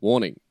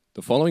Warning,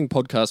 the following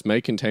podcast may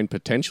contain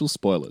potential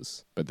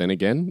spoilers, but then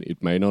again,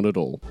 it may not at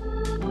all.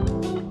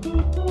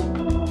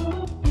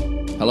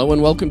 Hello and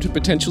welcome to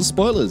Potential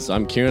Spoilers.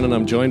 I'm Kieran and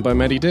I'm joined by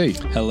Maddie D.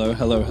 Hello,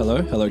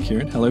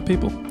 Kieran. Hello,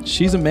 people.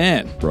 She's a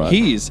man. Right.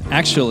 He's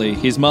actually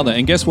his mother.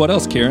 And guess what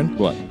else, Kieran?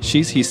 What?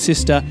 She's his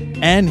sister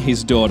and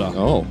his daughter.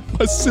 Oh,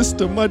 my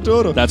sister, my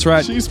daughter. That's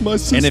right. She's my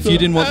sister. And if you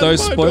didn't want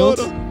those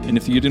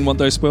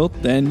spoiled,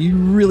 then you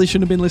really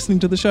shouldn't have been listening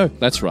to the show.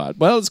 That's right.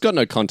 Well, it's got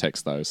no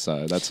context though,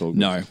 so that's all good.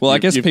 No. Well, I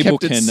guess you've people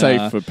kept it can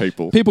safe for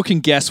people. People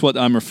can guess what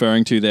I'm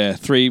referring to there.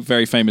 3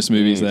 very famous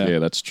movies there. Yeah,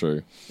 that's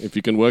true. If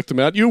you can work them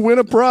out, you win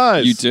a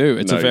prize. You do.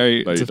 It's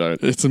you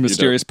don't. It's a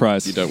mysterious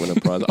prize. You don't win a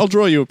prize. I'll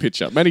draw you a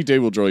picture. Maddie D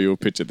will draw you a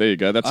picture. There you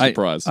go. That's the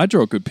prize. I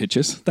draw good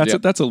pictures.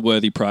 That's a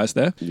worthy prize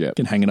there. Yep. You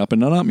can hang it up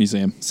in an art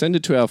museum. Send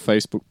it to our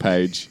Facebook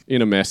page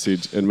in a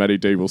message, and Maddie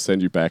D will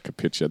send you back a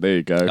picture. There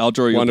you go. I'll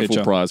draw you a picture.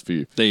 Wonderful prize for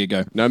you. There you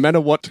go. No matter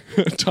what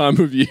time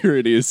of year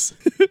it is,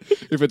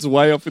 if it's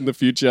way off in the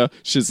future,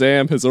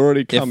 Shazam has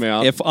already come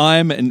out. If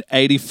I'm an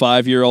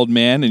 85-year-old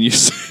man and you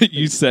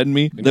send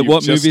me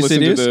what movies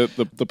it is,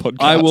 the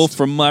podcast. I will,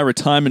 from my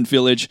retirement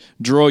village,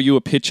 draw you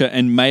a picture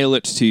and mail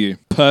it to you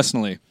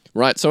personally.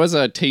 Right, so as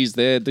I teased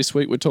there, this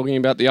week we're talking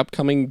about the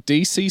upcoming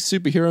DC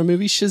superhero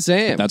movie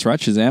Shazam. That's right,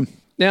 Shazam.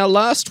 Now,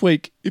 last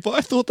week, if I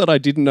thought that I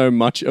didn't know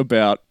much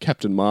about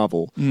Captain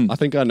Marvel, I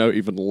think I know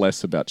even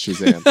less about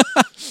Shazam.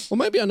 Or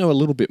maybe I know a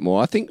little bit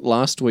more. I think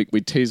last week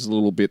we teased a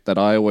little bit that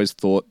I always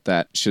thought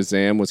that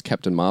Shazam was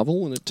Captain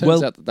Marvel, and it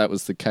turns out that that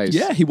was the case.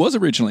 Yeah, he was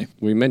originally.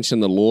 We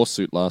mentioned the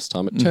lawsuit last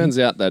time. It turns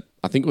out that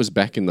I think it was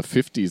back in the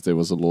 50s there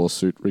was a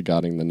lawsuit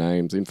regarding the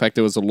names. In fact,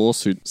 there was a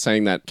lawsuit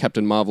saying that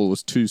Captain Marvel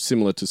was too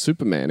similar to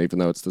Superman, even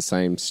though it's the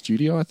same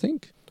studio, I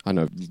think. I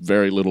know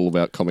very little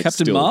about comics.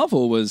 Captain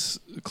Marvel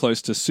was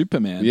close to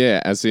Superman. Yeah,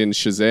 as in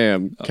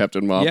Shazam,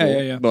 Captain Marvel.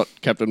 Yeah. Not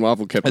Captain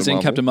Marvel, Captain Marvel. As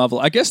in Captain Marvel.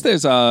 I guess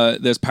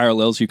there's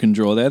parallels you can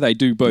draw there. They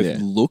do both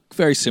look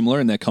very similar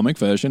in their comic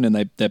version,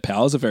 and their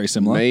powers are very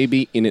similar.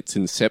 Maybe in its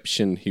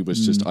inception, he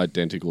was just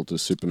identical to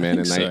Superman,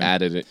 and they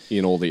added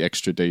in all the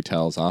extra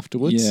details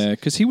afterwards. Yeah,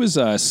 because he was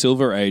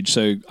Silver Age,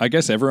 so I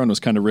guess everyone was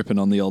kind of ripping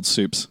on the old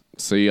Supes.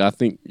 See, I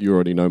think you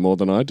already know more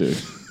than I do.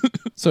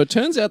 So it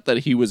turns out that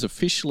he was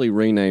officially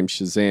renamed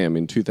Shazam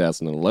in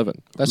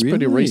 2011. That's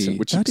pretty recent,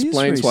 which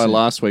explains why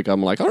last week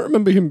I'm like, I don't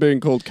remember him being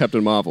called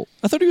Captain Marvel.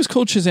 I thought he was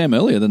called Shazam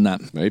earlier than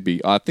that.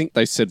 Maybe. I think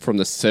they said from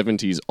the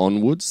 70s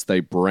onwards, they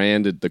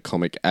branded the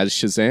comic as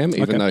Shazam,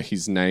 even though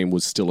his name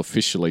was still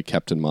officially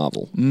Captain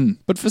Marvel.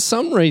 But for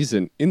some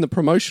reason, in the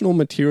promotional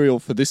material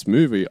for this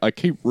movie, I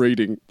keep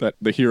reading that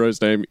the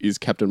hero's name is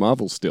Captain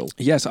Marvel still.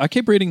 Yes, I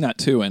keep reading that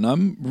too, and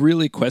I'm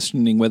really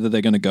questioning whether they're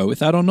going to go with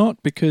that or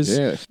not, because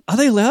are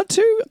they allowed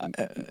to?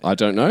 I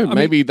don't know.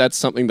 Maybe that's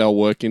something they'll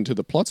work into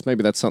the plots.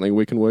 Maybe that's something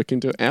we can work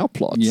into our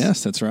plots.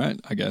 Yes, that's right,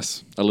 I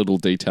guess. A little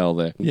detail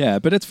there. Yeah,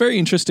 but it's very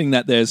interesting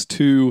that there's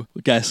 2,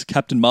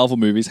 Captain Marvel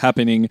movies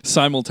happening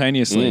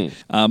simultaneously.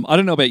 I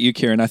don't know about you,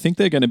 Kieran. I think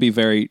they're going to be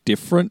very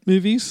different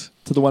movies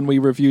to the one we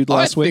reviewed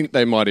last week. I think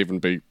they might even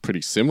be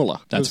pretty similar.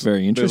 That's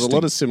very interesting. There's a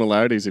lot of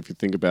similarities if you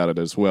think about it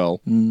as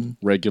well.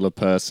 Regular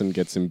person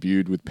gets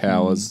imbued with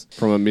powers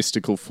from a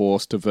mystical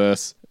force to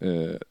verse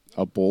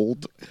a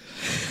bald,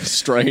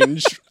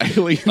 strange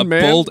alien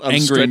man. A bald,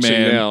 angry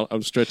man.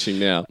 I'm stretching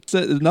now. So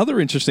another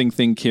interesting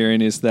thing,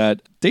 Kieran, is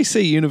that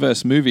DC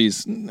Universe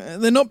movies,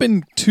 they've not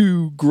been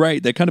too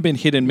great. They've kind of been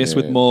hit and miss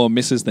with more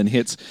misses than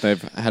hits.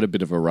 They've had a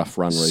bit of a rough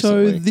run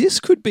recently. So this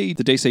could be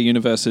the DC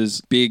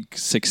Universe's big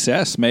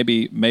success.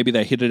 Maybe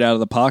they hit it out of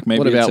the park. Maybe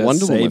what about it's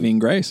Wonder saving Woman?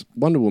 grace.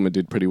 Wonder Woman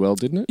did pretty well,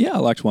 didn't it? Yeah, I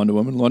liked Wonder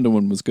Woman. Wonder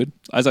Woman was good.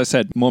 As I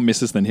said, more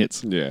misses than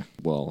hits. Yeah.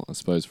 Well, I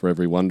suppose for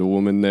every Wonder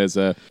Woman, there's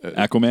a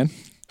Aquaman.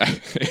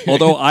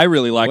 Although I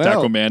really liked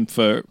Aquaman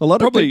for a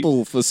lot of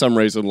people for some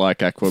reason like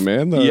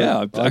Aquaman.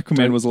 Yeah,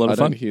 Aquaman was a lot of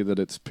fun. I don't hear that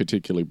it's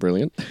particularly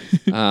brilliant.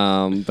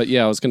 But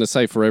yeah, I was going to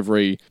say for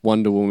every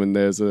Wonder Woman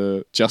there's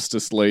a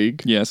Justice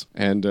League. Yes.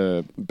 And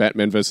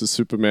Batman versus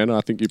Superman.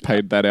 I think you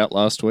paid that out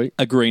last week.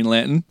 A Green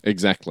Lantern.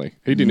 Exactly.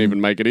 He didn't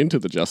even make it into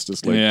the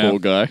Justice League, poor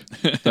guy.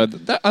 So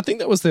I think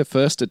that was their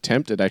first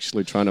attempt at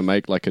actually trying to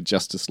make like a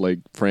Justice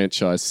League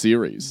franchise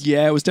series.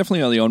 Yeah, it was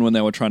definitely early on when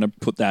they were trying to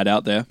put that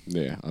out there.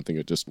 Yeah, I think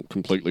it just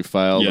completely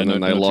failed, and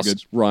then they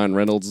lost Ryan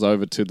Reynolds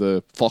over to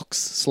the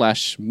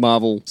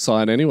Fox/Marvel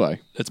side anyway.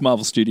 It's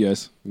Marvel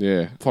Studios.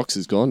 Yeah. Fox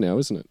is gone now,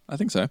 isn't it? I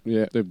think so.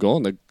 Yeah, they've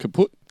gone. They're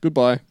kaput.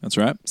 Goodbye. That's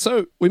right.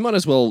 So we might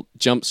as well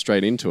jump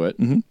straight into it,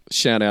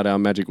 shout out our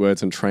magic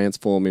words and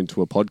transform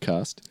into a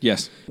podcast.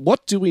 Yes.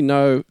 What do we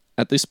know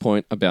at this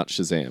point about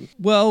Shazam?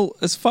 Well,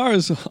 as far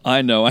as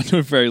I know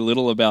very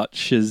little about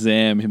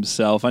Shazam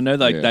himself. I know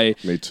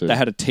me too. They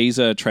had a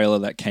teaser trailer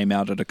that came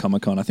out at a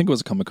Comic-Con. I think it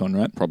was a Comic-Con,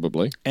 right?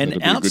 Probably.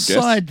 And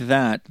outside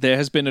that, there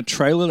has been a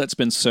trailer that's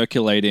been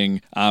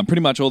circulating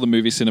pretty much all the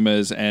movie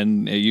cinemas,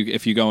 and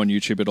if you go on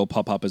YouTube, it'll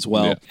pop up as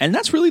well. Yeah. And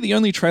that's really the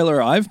only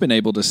trailer I've been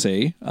able to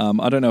see.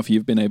 I don't know if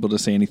you've been able to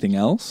see anything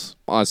else.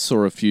 I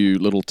saw a few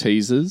little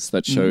teasers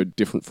that showed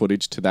different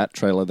footage to that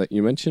trailer that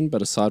you mentioned,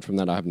 but aside from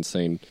that, I haven't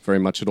seen very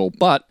much at all.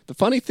 well. But the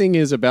funny thing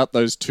is about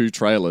those two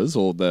trailers,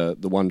 or the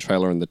one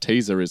trailer and the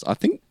teaser, is I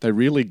think they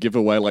really give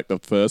away like the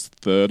first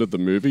third of the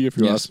movie, if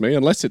you ask me,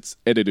 unless it's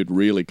edited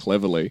really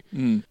cleverly.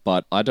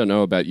 But I don't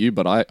know about you,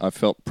 but I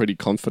felt pretty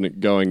confident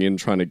going in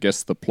trying to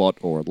guess the plot,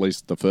 or at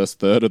least the first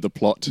third of the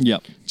plot,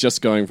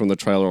 just going from the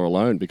trailer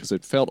alone, because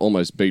it felt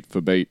almost beat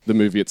for beat the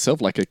movie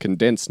itself, like a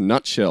condensed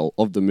nutshell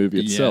of the movie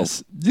itself.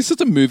 Yes. This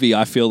is a movie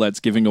I feel that's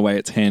giving away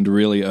its hand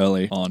really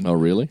early on. Oh,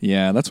 really?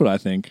 Yeah, that's what I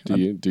think.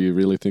 Do you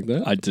really think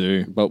that? I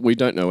do. But we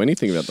don't know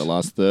anything about the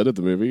last third of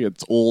the movie.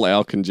 It's all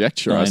our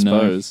conjecture, I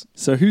suppose.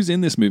 So who's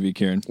in this movie,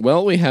 Kieran?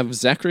 Well, we have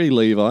Zachary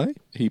Levi.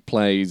 He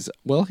plays,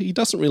 well, he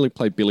doesn't really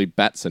play Billy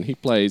Batson. He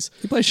plays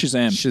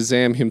Shazam.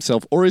 Shazam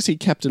himself, or is he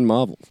Captain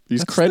Marvel?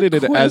 He's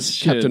credited as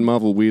Captain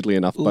Marvel, weirdly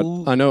enough, but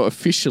I know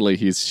officially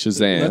he's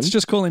Shazam. Let's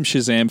just call him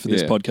Shazam for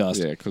this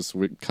podcast. Yeah, because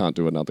we can't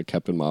do another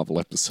Captain Marvel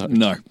episode.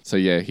 No. So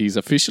yeah, he's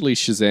officially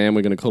Shazam.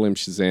 We're going to call him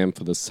Shazam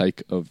for the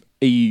sake of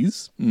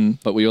ease.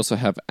 But we also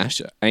have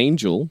Ash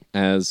Angel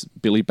as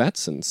Billy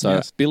Batson. So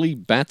Billy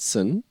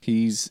Batson,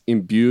 he's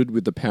imbued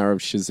with the power of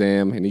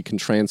Shazam, and he can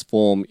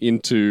transform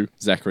into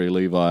Zachary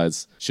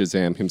Levi's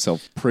Shazam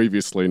himself,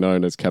 previously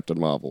known as Captain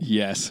Marvel.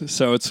 Yes.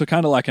 So it's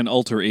kind of like an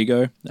alter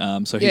ego.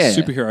 So his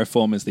superhero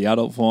form is the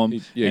adult form.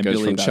 It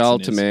goes from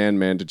child to man,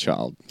 man to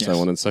child, so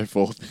on and so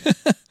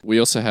forth. We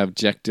also have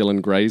Jack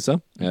Dylan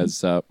Grazer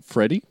as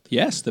Freddy.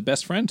 Yes, the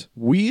best friend.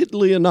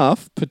 Weirdly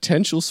enough,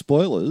 potential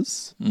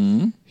spoilers,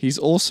 he's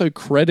also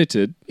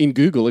credited, in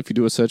Google, if you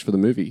do a search for the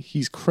movie,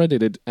 he's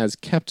credited as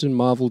Captain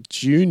Marvel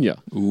Jr.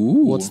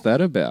 Ooh. What's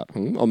that about?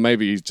 Or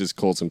maybe he just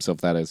calls himself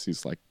that as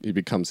he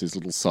becomes his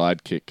little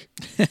sidekick.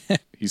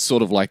 He's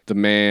sort of like the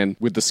man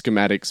with the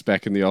schematics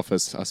back in the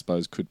office, I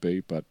suppose, could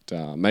be. But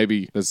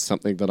maybe there's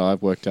something that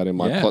I've worked out in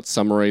my plot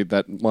summary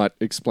that might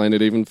explain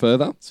it even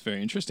further. It's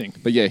very interesting.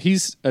 But yeah,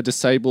 he's a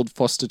disabled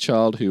foster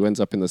child who ends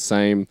up in the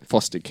same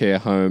foster care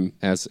home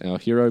as our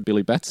hero,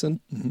 Billy Batson.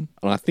 And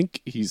I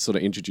think he sort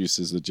of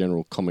introduces the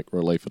general comic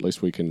relief. At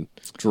least we can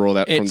draw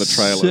that from the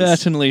trailers. It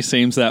certainly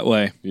seems that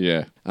way.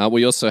 Yeah.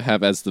 We also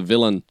have as the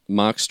villain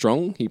Mark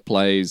Strong. He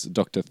plays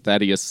Dr.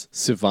 Thaddeus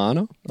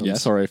Sivana. I'm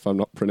sorry if I'm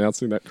not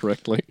pronouncing that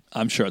correctly.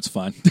 I'm sure it's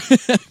fine.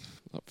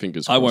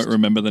 Fingers crossed. I won't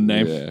remember the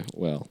name. Yeah,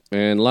 well.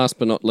 And last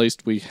but not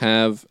least, we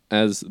have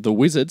as the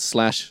Wizard /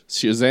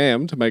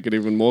 Shazam, to make it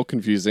even more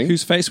confusing.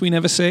 Whose face we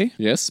never see.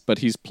 Yes, but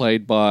he's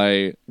played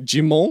by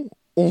Jimon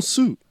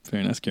Onsu.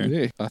 Very nice, Kieran.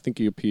 Yeah, I think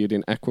he appeared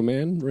in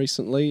Aquaman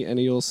recently, and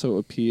he also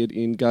appeared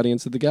in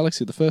Guardians of the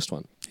Galaxy, the first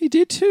one. He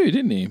did too,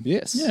 didn't he?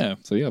 Yes. Yeah.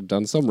 So yeah, I've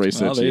done some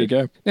research. Oh, there you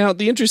go. Now,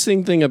 the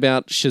interesting thing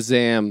about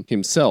Shazam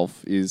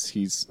himself is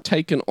he's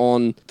taken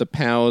on the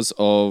powers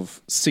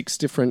of 6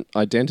 different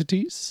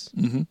identities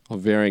of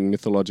varying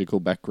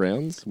mythological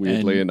backgrounds,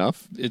 weirdly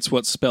enough. It's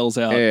what spells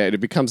out. Yeah, it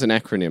becomes an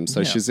acronym.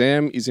 So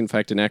Shazam is in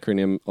fact an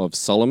acronym of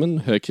Solomon,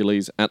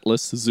 Hercules,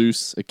 Atlas,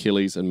 Zeus,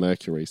 Achilles, and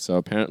Mercury. So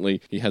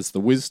apparently he has the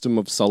wisdom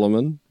of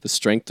Solomon, the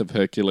strength of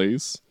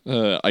Hercules,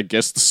 I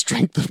guess the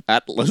strength of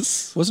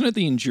Atlas. Wasn't it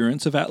the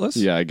endurance of Atlas?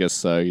 Yeah, I guess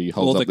so. He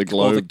holds up the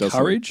globe. Or the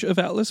courage of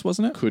Atlas,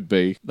 wasn't it? Could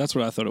be. That's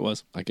what I thought it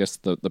was. I guess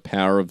the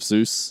power of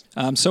Zeus.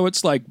 So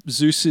it's like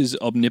Zeus's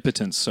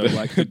omnipotence. So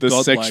like the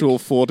sexual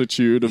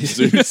fortitude of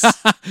Zeus.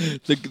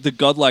 the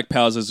godlike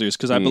powers of Zeus.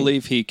 Because I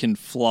believe he can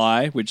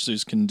fly, which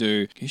Zeus can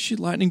do. Can he shoot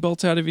lightning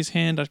bolts out of his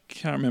hand? I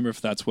can't remember if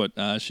that's what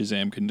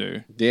Shazam can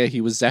do. Yeah, he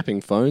was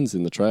zapping phones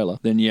in the trailer.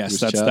 Then yes,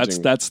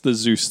 that's the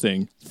Zeus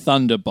thing.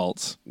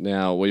 Thunderbolts.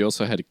 Now, we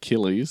also had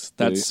Achilles.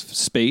 That's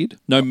speed.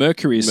 No,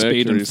 Mercury is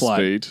speed and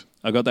flight. Speed.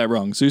 I got that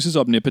wrong. Zeus is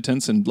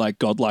omnipotence and like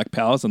godlike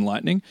powers and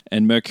lightning,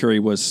 and Mercury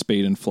was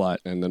speed and flight.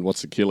 And then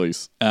what's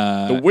Achilles?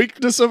 The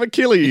weakness of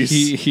Achilles.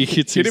 He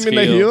hits hit his him in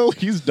the heel.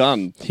 He's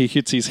done. He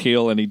hits his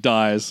heel and he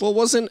dies. Well,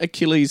 wasn't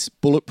Achilles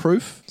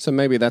bulletproof? So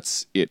maybe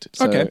that's it.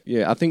 So, okay.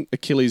 Yeah, I think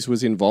Achilles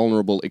was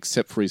invulnerable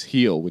except for his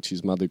heel, which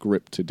his mother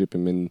gripped to dip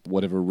him in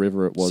whatever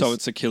river it was. So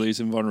it's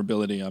Achilles'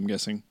 invulnerability, I'm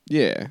guessing.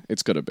 Yeah,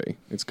 it's got to be.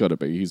 It's got to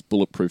be. His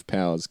bulletproof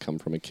powers come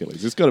from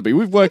Achilles. It's got to be.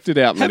 We've worked it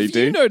out, Matty D.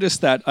 Have you noticed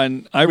that?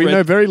 We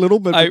know very little,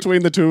 but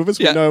between the two of us,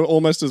 we know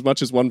almost as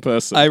much as one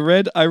person. I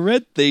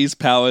read these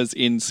powers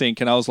in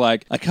sync, and I was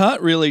like, I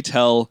can't really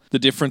tell the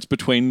difference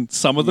between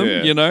some of them.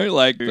 Yeah. You know,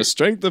 like the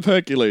strength of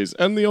Hercules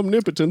and the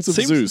omnipotence of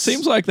Zeus.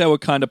 Seems like they were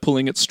kind of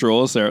pulling at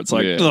straws there. It's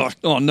like,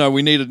 oh no,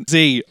 we need a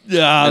Z.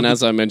 And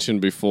as I mentioned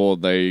before,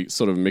 they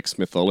sort of mix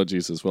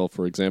mythologies as well.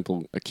 For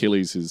example,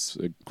 Achilles is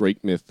a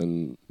Greek myth,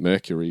 and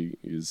Mercury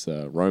is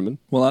Roman.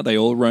 Well, aren't they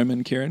all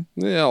Roman, Kieran?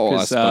 Yeah, well,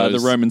 I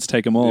suppose the Romans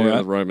take them all, right?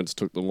 The Romans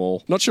took them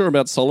all. Not sure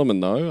about Solomon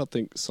though. I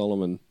think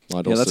Solomon.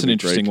 That's an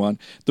interesting one.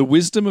 The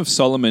wisdom of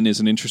Solomon is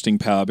an interesting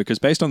power because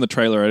based on the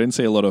trailer, I didn't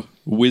see a lot of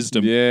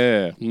wisdom.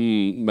 Yeah.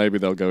 Maybe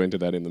they'll go into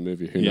that in the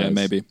movie. Who knows? Yeah,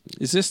 maybe.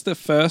 Is this the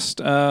first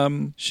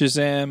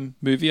Shazam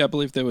movie? I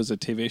believe there was a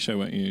TV show,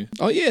 weren't you?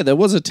 Oh, yeah, there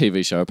was a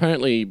TV show.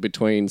 Apparently,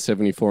 between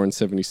 74 and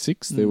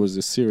 76, there was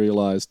a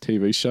serialized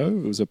TV show.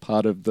 It was a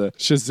part of the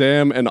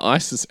Shazam and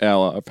ISIS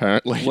Hour,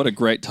 apparently. What a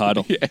great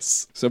title.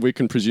 Yes. So we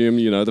can presume,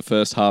 the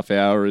first half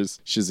hour is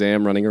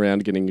Shazam running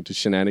around getting into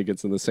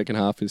shenanigans, and the second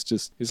half is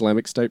just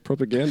Islamic State Islamic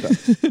propaganda.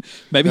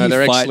 Maybe No, he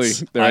they're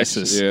fights they're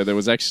ISIS. there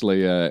was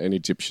actually an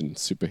Egyptian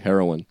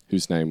superheroine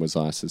whose name was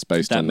Isis,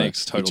 based That on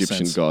makes the total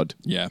Egyptian sense. god.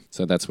 Yeah.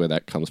 So that's where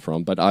that comes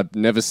from. But I've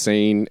never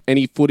seen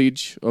any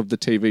footage of the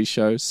TV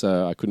show,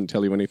 so I couldn't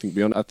tell you anything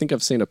beyond. I think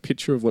I've seen a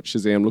picture of what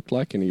Shazam looked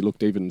like, and he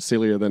looked even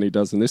sillier than he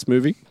does in this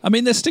movie. I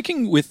mean, they're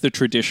sticking with the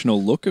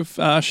traditional look of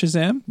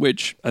Shazam,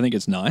 which I think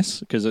is nice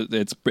because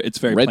it's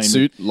very Red plain.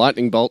 suit,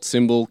 lightning bolt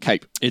symbol,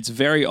 cape. It's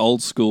very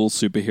old school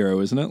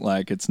superhero, isn't it?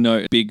 Like, it's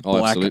no big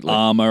black absolutely.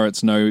 armor.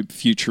 It's no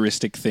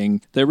futuristic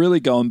thing. They're really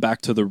going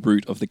back to the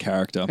root of the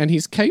character. And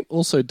his cape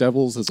also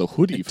doubles as a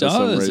hoodie for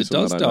some reason. It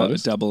does that I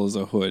noticed. double as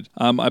a hood.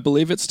 I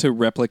believe it's to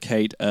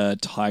replicate a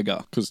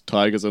tiger. Because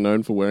tigers are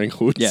known for wearing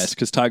hoods. Yes,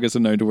 because tigers are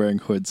known to wearing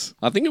hoods.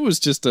 I think it was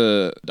just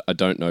I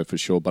don't know for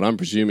sure, but I'm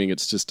presuming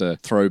it's just a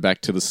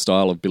throwback to the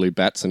style of Billy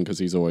Batson because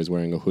he's always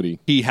wearing a hoodie.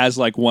 He has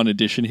like one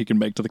addition he can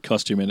make to the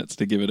costume, and it's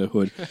to give it a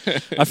hood.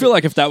 I feel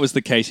like if that was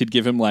the case, he'd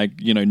give him like,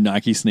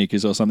 Nike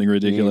sneakers or something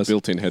ridiculous.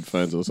 Built-in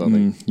headphones or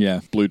something.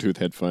 Yeah. Bluetooth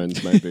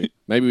headphones, maybe.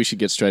 Maybe we should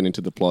get straight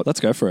into the plot. Let's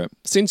go for it.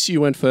 Since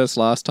you went first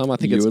last time, I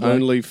think You it's would like-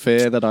 only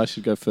fair that I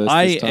should go first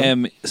I this time.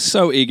 am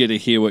so eager to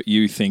hear what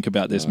you think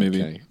about this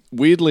movie. Okay.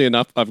 Weirdly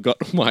enough, I've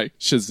got my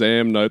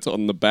Shazam notes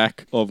on the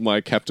back of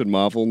my Captain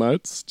Marvel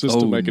notes, just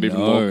to Oh, make it even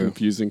more no.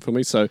 confusing for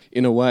me. So,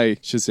 in a way,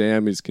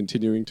 Shazam is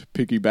continuing to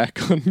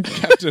piggyback on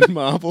Captain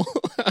Marvel.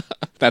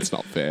 That's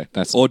not fair.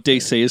 That's Or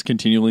DC is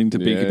continuing to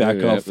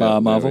piggyback off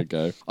Marvel. There we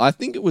go. I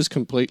think it was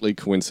completely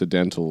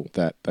coincidental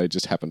that they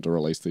just happened to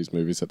release these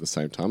movies at the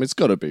same time. It's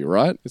got to be,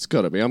 right? It's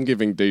got to be. I'm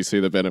giving DC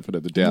the benefit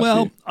of the doubt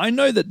Well, here. I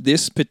know that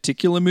this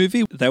particular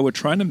movie, they were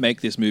trying to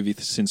make this movie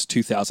since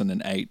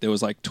 2008. There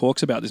was like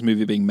talks about this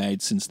movie being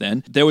made since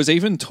then. There was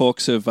even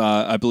talks of,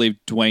 I believe,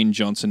 Dwayne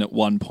Johnson at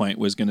one point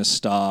was going to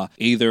star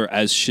either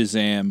as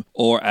Shazam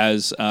or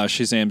as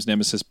Shazam's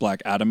nemesis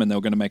Black Adam, and they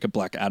were going to make a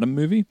Black Adam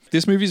movie.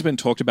 This movie's been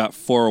talked about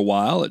for a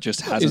while. It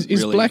just hasn't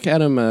Is really... Black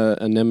Adam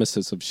a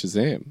nemesis of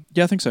Shazam?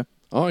 Yeah, I think so.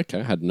 Oh, okay.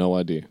 I had no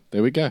idea.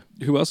 There we go.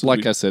 Who else?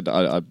 Like I said,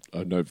 I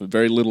know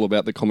very little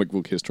about the comic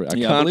book history. I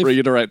Yeah, I can't believe-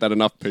 reiterate that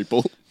enough,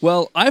 people.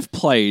 Well, I've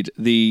played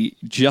the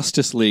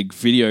Justice League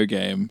video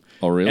game.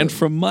 Oh, really? And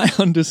from my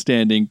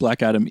understanding,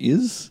 Black Adam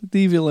is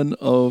the villain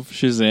of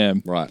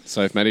Shazam. Right.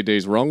 So if Matty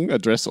D's wrong,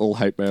 address all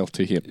hate mail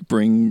to him.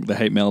 Bring the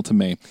hate mail to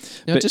me.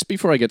 Now, just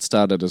before I get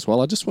started as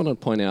well, I just want to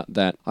point out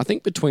that I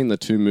think between the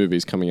two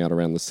movies coming out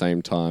around the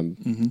same time,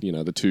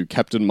 the two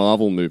Captain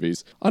Marvel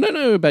movies, I don't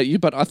know about you,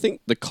 but I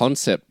think the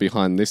concept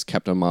behind this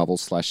Captain Marvel /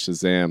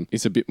 Shazam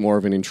is a bit more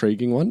of an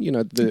intriguing one.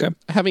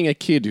 Having a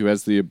kid who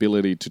has the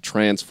ability to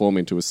transform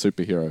into a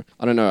superhero.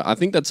 I don't know. I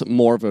think that's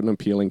more of an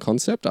appealing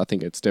concept. I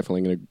think it's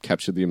definitely going to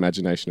capture the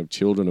imagination of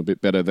children a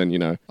bit better than,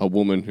 a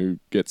woman who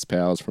gets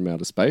powers from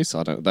outer space.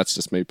 That's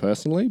just me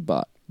personally,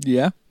 but...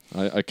 Yeah.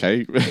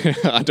 Okay.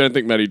 I don't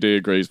think Matty D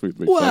agrees with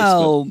me.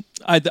 Well,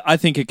 I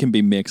think it can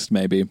be mixed,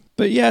 maybe.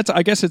 But yeah,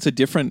 I guess it's a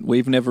different...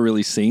 We've never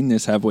really seen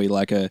this, have we?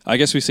 I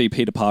guess we see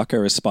Peter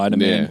Parker as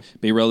Spider-Man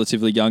be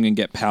relatively young and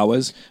get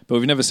powers, but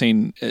we've never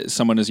seen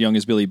someone as young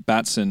as Billy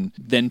Batson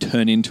then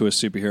turn into a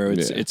superhero.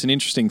 It's an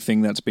interesting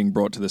thing that's being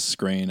brought to the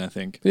screen, I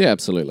think. Yeah,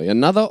 absolutely.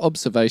 Another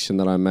observation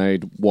that I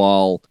made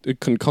while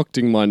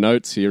concocting my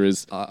notes here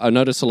is I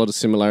noticed a lot of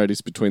similarities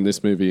between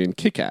this movie and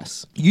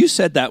Kick-Ass. You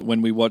said that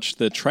when we watched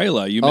the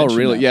trailer. You mentioned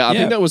really? that. Yeah, I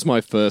think that was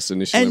my first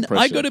initial and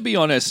impression. I got to be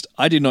honest,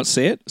 I did not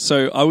see it,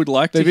 so I would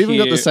like They've to even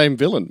hear... got the same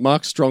villain.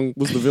 Mark Strong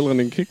was the villain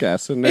in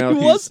Kick-Ass, and now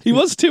he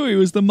was too. He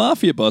was the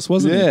mafia boss,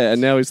 wasn't he? Yeah,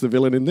 and now he's the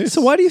villain in this.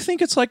 So why do you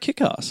think it's like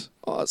Kick-Ass?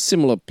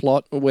 Similar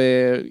plot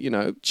where,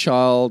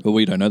 child... Well,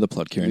 we don't know the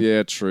plot, Kieran.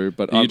 Yeah, true,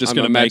 but Are you just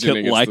going to make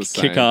it like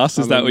Kick-Ass?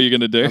 Is that what you're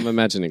going to do? I'm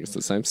imagining it's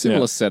the same.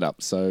 Similar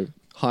setup. So,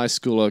 high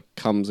schooler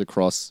comes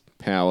across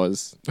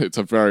powers. It's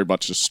very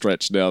much a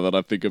stretch now that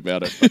I think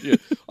about it. But yeah,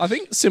 I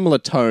think similar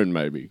tone,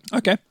 maybe.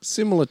 Okay.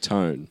 Similar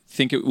tone.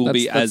 Think it will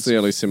be That's as the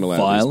only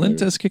similarity.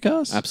 violent as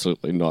Kick-Ass?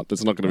 Absolutely not.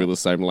 There's not going to be the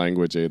same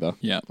language either.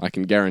 Yeah. I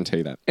can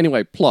guarantee that.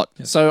 Anyway, plot.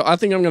 So I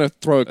think I'm going to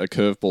throw a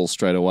curveball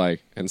straight away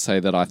and say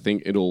that I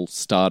think it'll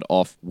start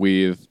off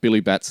with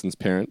Billy Batson's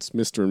parents,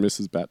 Mr. and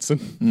Mrs.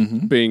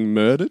 Batson, being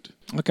murdered.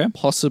 Okay.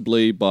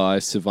 Possibly by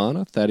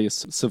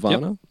Thaddeus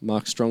Savannah,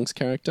 Mark Strong's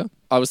character.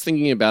 I was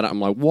thinking about it. I'm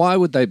like, why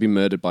would they be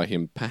murdered by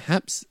him?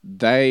 Perhaps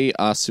they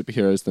are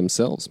superheroes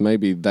themselves.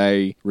 Maybe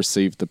they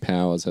received the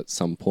powers at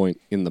some point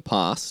in the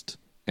past.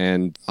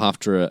 And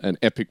after an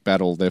epic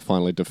battle, they're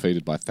finally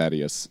defeated by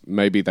Thaddeus.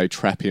 Maybe they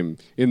trap him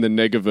in the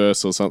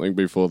Negaverse or something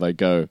before they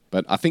go.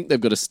 But I think they've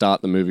got to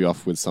start the movie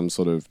off with some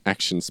sort of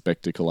action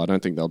spectacle. I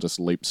don't think they'll just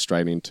leap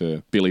straight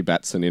into Billy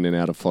Batson in and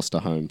out of foster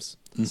homes.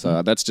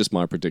 So that's just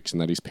my prediction,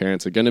 that his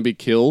parents are going to be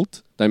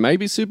killed. They may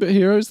be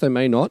superheroes, they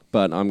may not,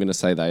 but I'm going to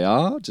say they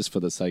are, just for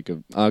the sake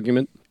of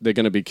argument. They're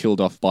going to be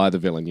killed off by the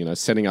villain,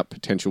 setting up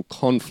potential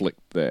conflict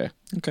there.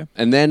 Okay.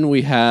 And then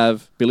we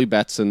have Billy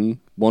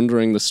Batson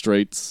wandering the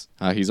streets.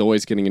 He's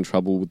always getting in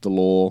trouble with the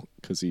law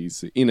because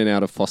he's in and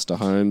out of foster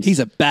homes. He's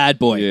a bad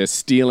boy. Yeah,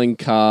 stealing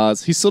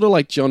cars. He's sort of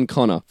like John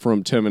Connor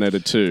from Terminator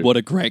 2. What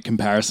a great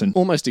comparison.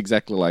 Almost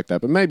exactly like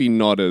that, but maybe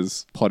not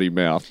as potty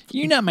mouth.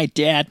 You're not my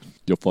dad.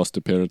 your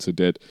foster parents are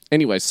dead.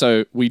 Anyway,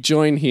 so we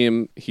join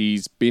him.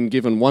 He's been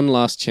given one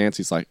last chance.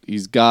 He's like,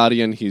 his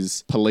guardian,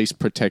 his police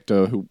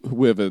protector,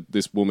 whoever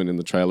this woman in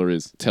the trailer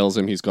is, tells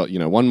him he's got,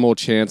 one more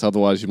chance.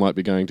 Otherwise, you might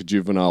be going to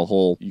juvenile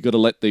hall. You got to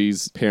let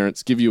these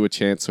parents give you a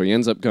chance. So he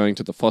ends up going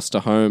to the foster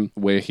home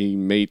where he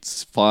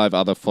meets 5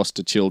 other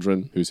foster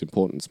children whose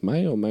importance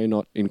may or may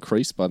not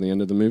increase by the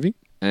end of the movie.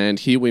 And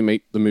here we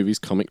meet the movie's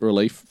comic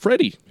relief,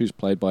 Freddy, who's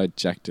played by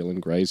Jack Dylan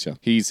Grazer.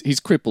 He's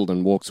crippled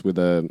and walks with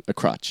a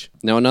crutch.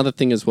 Now, another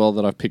thing as well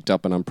that I've picked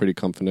up and I'm pretty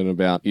confident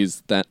about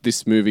is that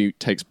this movie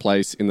takes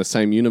place in the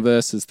same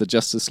universe as the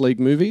Justice League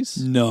movies.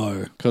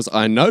 No. Because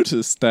I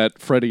noticed that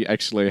Freddy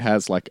actually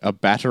has like a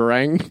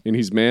batarang in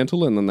his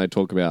mantle, and then they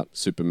talk about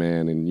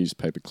Superman in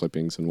newspaper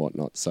clippings and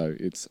whatnot. So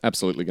it's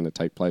absolutely going to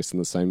take place in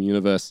the same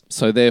universe.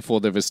 So therefore,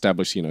 they've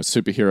established,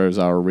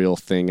 superheroes are a real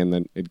thing, and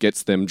then it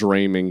gets them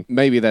dreaming.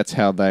 Maybe that's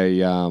how they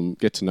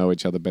get to know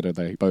each other better.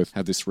 They both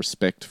have this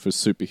respect for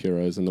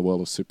superheroes and the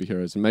world of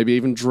superheroes, and maybe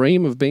even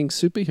dream of being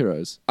superheroes.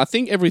 I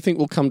think everything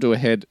will come to a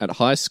head at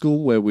high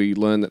school, where we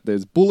learn that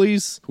there's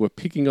bullies who are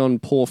picking on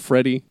poor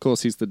Freddy. Of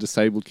course, he's the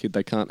disabled kid.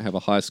 They can't have a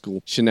high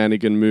school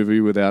shenanigan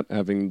movie without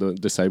having the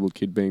disabled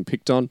kid being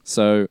picked on.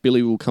 So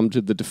Billy will come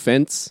to the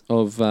defense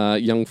of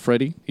young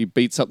Freddy. He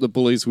beats up the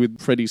bullies with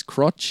Freddy's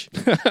crotch.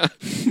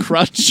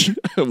 Crutch.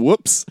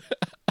 Whoops.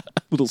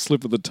 Little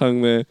slip of the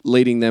tongue there,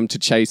 leading them to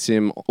chase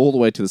him all the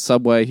way to the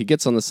subway. He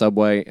gets on the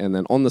subway, and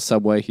then on the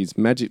subway, he's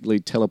magically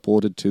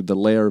teleported to the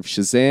lair of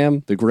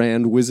Shazam, the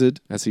Grand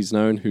Wizard, as he's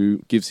known, who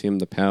gives him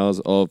the powers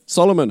of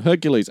Solomon,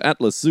 Hercules,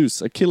 Atlas,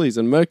 Zeus, Achilles,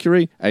 and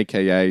Mercury,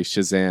 aka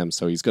Shazam.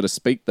 So he's got to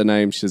speak the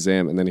name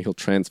Shazam, and then he'll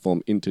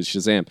transform into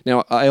Shazam.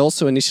 Now, I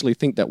also initially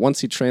think that once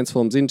he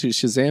transforms into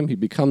Shazam, he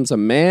becomes a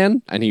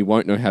man, and he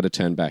won't know how to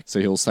turn back. So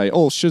he'll say,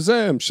 "Oh,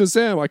 Shazam,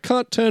 Shazam, I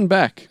can't turn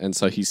back." And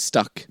so he's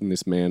stuck in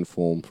this man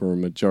form for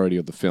a majority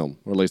of the film,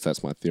 or at least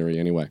that's my theory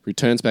anyway.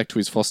 Returns back to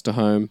his foster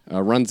home,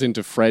 runs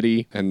into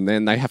Freddy, and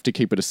then they have to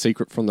keep it a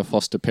secret from the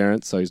foster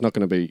parents, so he's not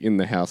going to be in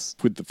the house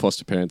with the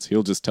foster parents.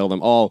 He'll just tell them,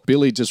 "Oh,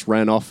 Billy just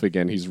ran off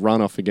again. He's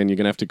run off again. You're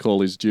going to have to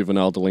call his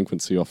juvenile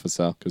delinquency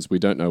officer because we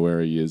don't know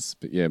where he is."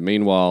 But yeah,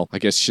 meanwhile, I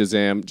guess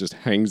Shazam just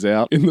hangs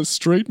out in the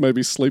street,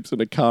 maybe sleeps in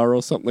a car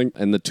or something,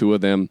 and the two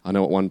of them, I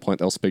know at one point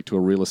they'll speak to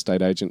a real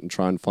estate agent and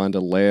try and find a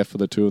lair for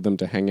the two of them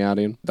to hang out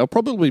in. They'll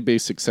probably be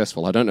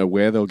successful. I don't know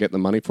where they'll get the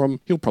money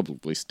from. He'll probably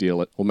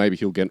steal it, or maybe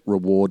he'll get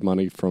reward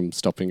money from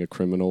stopping a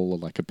criminal, or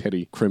like a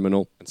petty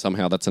criminal, and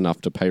somehow that's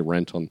enough to pay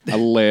rent on a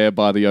lair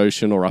by the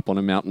ocean or up on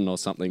a mountain or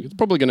something. It's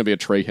probably going to be a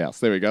tree house.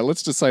 There we go.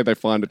 Let's just say they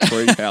find a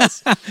tree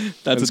house.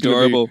 That's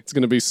adorable. It's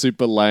going to be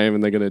super lame,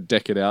 and they're going to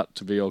deck it out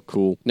to be all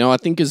cool. Now, I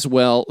think as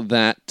well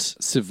that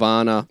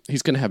Sivana,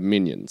 he's going to have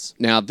minions.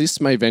 Now,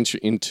 this may venture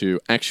into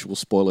actual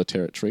spoiler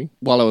territory.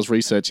 While I was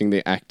researching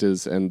the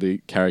actors and the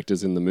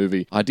characters in the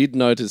movie, I did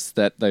notice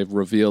that they've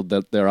revealed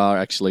that there are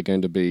actually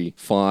going to be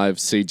 5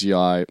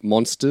 CGI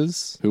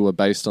monsters who are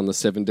based on the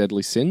 7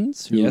 Deadly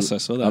Sins. Who Yes, I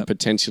saw that. Are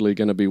potentially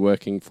going to be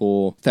working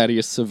for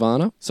Thaddeus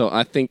Sivana. So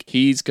I think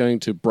he's going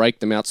to break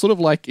them out, sort of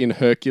like in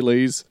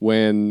Hercules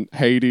when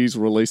Hades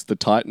released the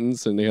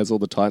Titans and he has all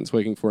the Titans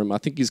working for him. I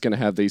think he's going to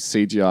have these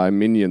CGI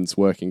minions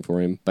working for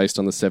him based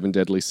on the 7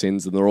 Deadly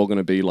Sins, and they're all going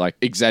to be like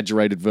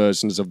exaggerated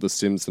versions of the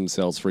Sims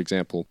themselves. For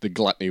example, the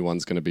gluttony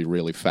one's going to be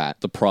really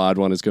fat. The pride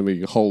one is going to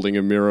be holding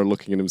a mirror,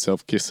 looking at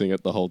himself, kissing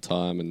it the whole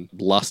time, and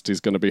lust is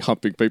going to be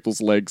humping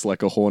people's legs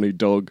like a horny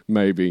dog,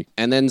 maybe.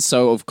 And then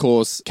so, of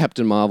course,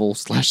 Captain Marvel /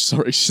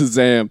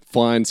 Shazam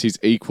finds his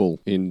equal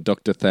in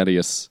Dr.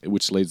 Thaddeus,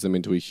 which leads them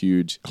into a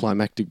huge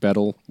climactic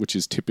battle, which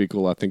is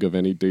typical, I think, of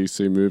any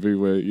DC movie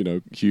where,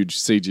 huge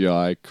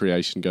CGI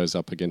creation goes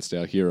up against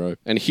our hero.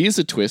 And here's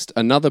a twist,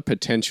 another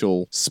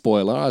potential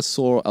spoiler. I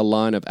saw a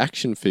line of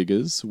action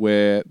figures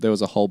where there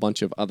was a whole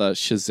bunch of other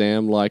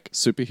Shazam-like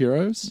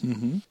superheroes.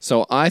 Mm-hmm.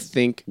 So I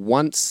think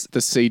once the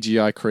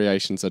CGI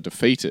creations are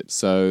defeated,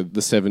 so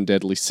the 7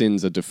 Deadly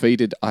Sins are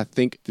defeated, I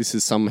think this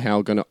is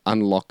somehow going to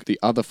unlock the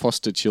other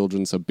foster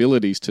children's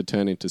abilities to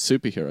turn into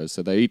superheroes.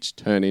 So they each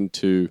turn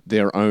into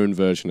their own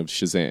version of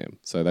Shazam.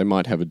 So they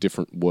might have a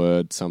different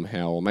word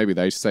somehow, or maybe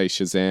they say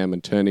Shazam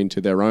and turn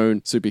into their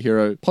own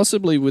superhero,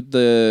 possibly with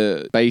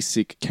the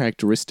basic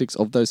characteristics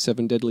of those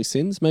 7 Deadly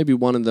Sins. Maybe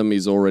one of them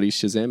is already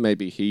Shazam.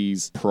 Maybe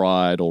he's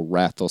pride or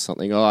wrath or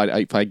something.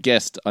 If I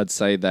guessed, I'd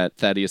say that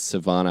Thaddeus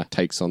Sivana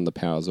takes on the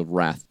powers of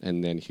wrath,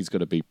 and then he's got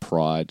to be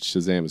pride.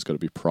 Shazam has got to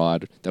be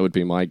pride. That would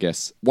be my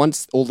guess.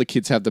 Once all the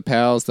kids have the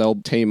powers, they'll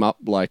team up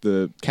like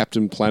the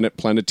Captain Planet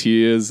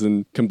Planeteers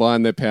and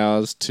combine their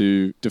powers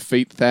to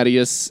defeat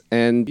Thaddeus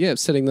and,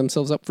 setting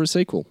themselves up for a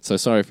sequel. So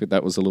sorry if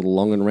that was a little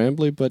long and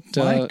rambly, but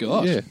my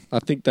gosh. Yeah, I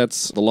think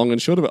that's the long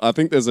and short of it. I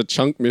think there's a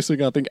chunk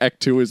missing. I think Act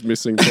 2 is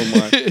missing from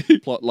my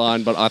plot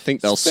line, but I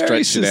think they'll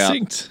stretch it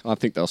out. I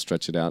think they'll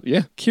stretch it out,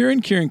 yeah.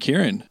 Kieran.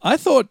 I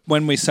thought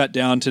when we sat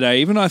down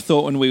today, even I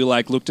thought when we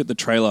looked at the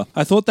trailer,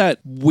 I thought that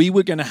we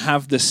were going to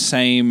have the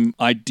same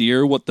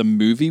idea what the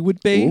movie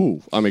would be.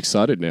 Ooh, I'm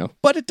excited now.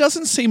 But it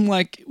doesn't seem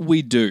like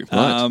we do.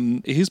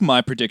 Right. Here's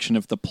my prediction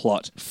of the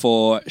plot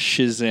for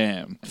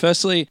Shazam.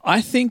 Firstly,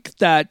 I think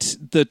that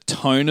the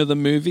tone of the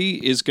movie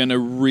is going to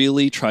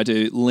really try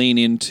to lean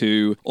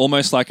into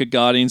almost like a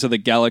Guardians of the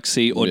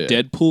Galaxy or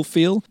Deadpool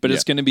feel, but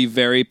it's going to be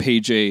very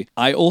PG.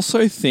 I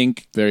also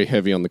think... Very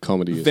heavy on the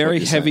comedy.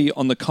 Very heavy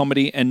on the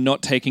comedy and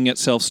not taking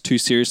itself too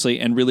seriously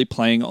and really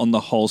playing on the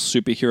whole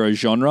superhero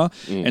genre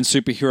and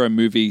superhero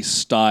movie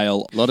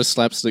style. A lot of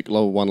slapstick,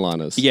 low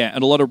one-liners. Yeah,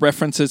 and a lot of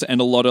references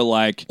and a lot of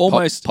like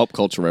almost... Pop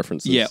culture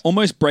references. Yeah,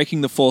 almost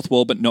breaking the fourth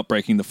wall, but not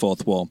breaking the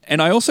fourth wall.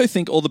 And I also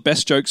think all the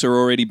best jokes are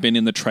already been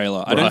in the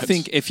trailer. I don't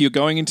think if you're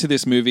going into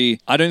this movie,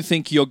 I don't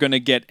think you're going to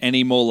get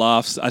any more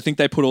laughs. I think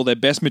they put all their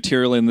best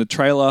material in the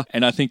trailer,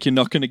 and I think you're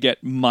not going to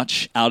get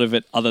much out of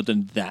it other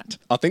than that.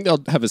 I think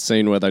they'll have a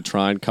scene where they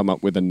try and come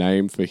up with a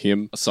name for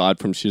him aside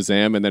from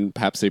Shazam, and then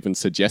perhaps even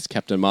suggest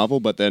Captain Marvel.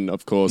 But then,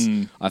 of course,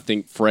 I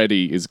think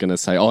Freddy is going to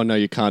say, "Oh no,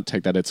 you can't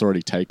take that. It's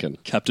already taken."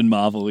 Captain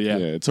Marvel, yeah,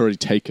 it's already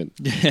taken.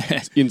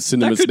 It's in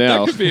cinemas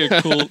now.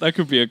 That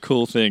could be a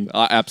cool thing.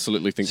 I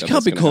absolutely think that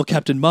can't be called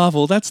Captain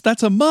Marvel.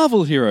 That's a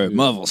Marvel hero. Yeah.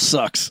 Marvel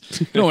sucks.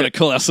 We don't want to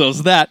call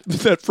ourselves that.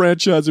 That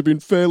franchise have been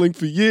failing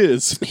for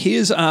years.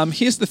 Here's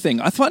the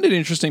thing. I find it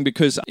interesting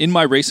because in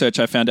my research,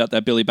 I found out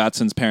that Billy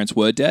Batson's parents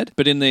were dead,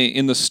 but in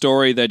the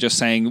story, they're just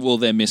saying, well,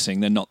 they're missing.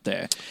 They're not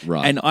there.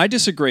 Right. And I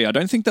disagree. I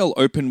don't think they'll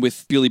open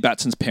with Billy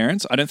Batson's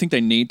parents. I don't think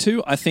they need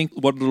to. I think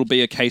what it'll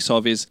be a case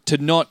of is to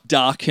not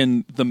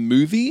darken the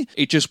movie.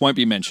 It just won't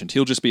be mentioned.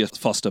 He'll just be a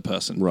foster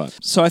person. Right.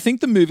 So I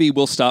think the movie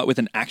will start with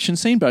an action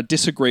scene, but I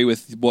disagree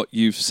with what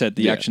you've said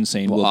the action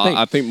scene will be.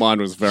 I think mine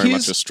was very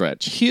much a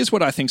stretch. Here's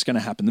what I think is going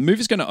to happen. The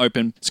movie's going to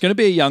open. It's going to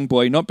be a young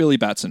boy, not Billy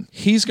Batson.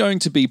 He's going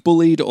to be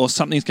bullied or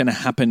something's going to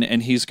happen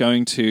and he's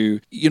going to,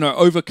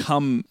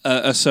 overcome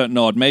a certain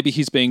odd. Maybe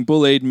he's being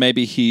bullied.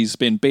 Maybe he's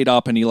been beat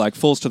up and he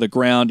falls to the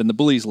ground and the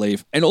bullies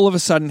leave. And all of a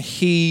sudden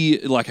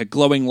a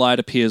glowing light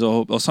appears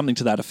or something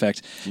to that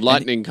effect.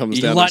 Lightning comes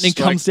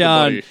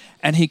down.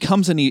 And he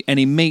comes and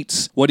he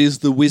meets what is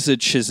the wizard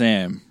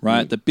Shazam,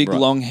 right? The big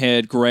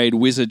long-haired greyed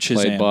wizard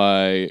Shazam. Played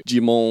by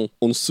Jimon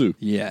Onsu.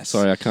 Yes.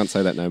 Sorry, I can't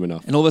say that name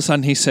enough. And all of a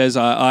sudden he says,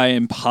 I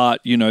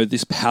impart,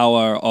 this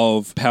power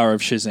of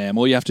Shazam.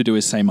 All you have to do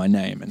is say my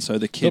name. And so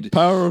the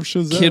power of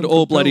Shazam. Kid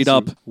all bloodied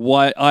up,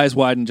 eyes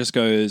wide and just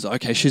goes,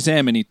 okay,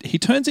 Shazam. And he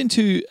turns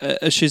into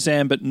a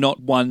Shazam, but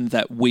not one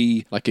that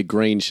we... Like a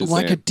green Shazam.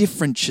 Like a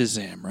different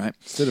Shazam, right?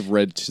 Instead of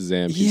red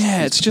Shazam.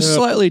 It's just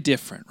slightly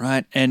different,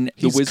 right? And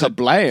he's the wizard...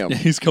 kablam.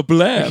 He's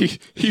kablam.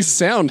 He's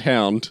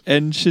Soundhound.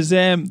 And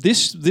Shazam,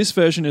 this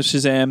version of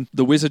Shazam,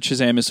 the wizard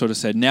Shazam has sort of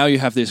said, now you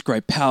have this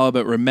great power,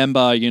 but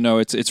remember,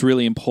 it's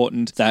really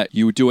important that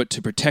you do it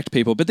to protect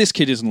people. But this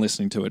kid isn't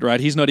listening to it, right?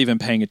 He's not even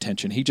paying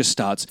attention. He just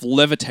starts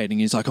levitating.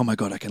 He's like, oh my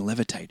God, I can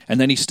levitate. And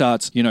then he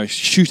starts,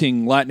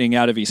 shooting lightning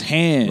out of his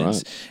hands.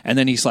 Right. And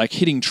then he's like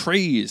hitting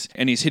trees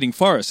and he's hitting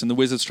forests. And the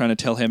wizard's trying to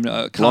tell him,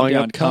 calm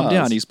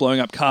down. He's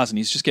blowing up cars and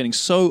he's just getting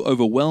so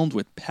overwhelmed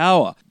with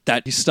power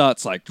that he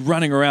starts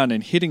running around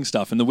and hitting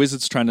stuff and the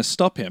wizard's trying to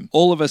stop him.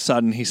 All of a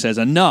sudden he says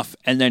enough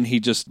and then he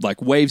just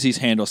waves his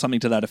hand or something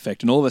to that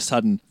effect and all of a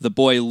sudden the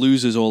boy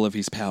loses all of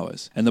his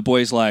powers and the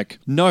boy's like,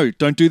 no,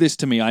 don't do this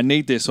to me, I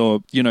need this,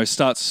 or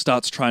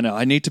starts trying to,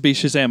 I need to be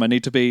Shazam, I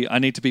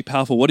need to be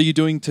powerful, what are you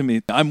doing to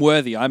me, I'm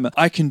worthy,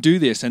 I can do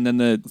this. And then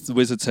the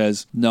wizard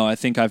says, no, I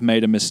think I've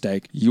made a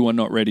mistake, you are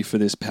not ready for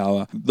this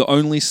power. The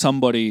only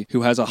somebody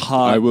who has a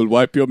heart, I will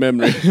wipe your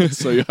memory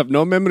so you have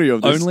no memory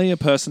of this. Only a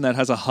person that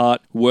has a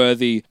heart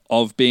worthy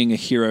of being a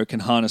hero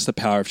can harness the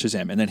power of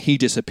Shazam. And then he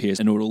disappears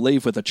and it will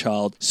leave with a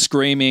child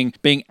screaming,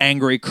 being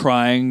angry,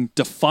 crying,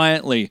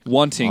 defiantly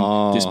wanting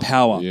this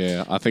power.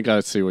 Yeah, I think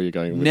I see where you're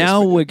going with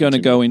now this. We're going to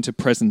go into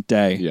present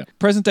day. Yeah.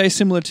 Present day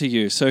similar to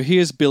you. So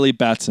here's Billy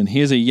Batson.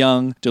 Here's a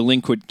young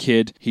delinquent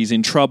kid. He's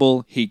in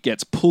trouble. He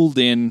gets pulled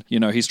in.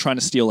 He's trying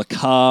to steal a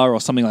car or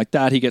something like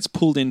that. He gets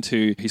pulled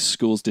into his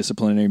school's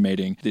disciplinary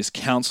meeting. This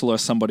counselor,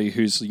 somebody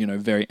who's,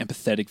 very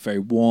empathetic, very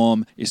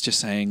warm, is just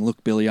saying,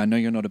 look, Billy, I know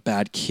you're not a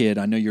bad kid.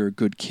 I know you're a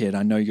good kid.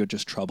 I know you're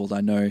just troubled.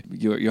 I know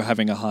you're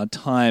having a hard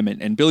time.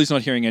 And Billy's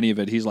not hearing any of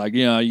it. He's like,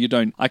 you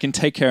don't, I can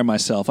take care of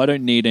myself. I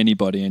don't need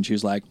anybody. And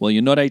she's like, well,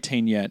 you're not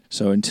 18 yet.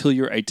 So until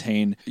you're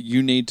 18,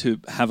 you need to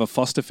have a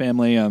foster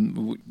family.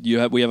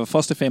 We have a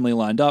foster family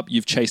lined up.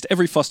 You've chased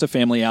every foster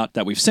family out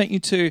that we've sent you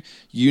to.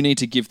 You need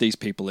to give these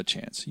people a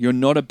chance. You're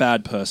not a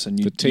bad person.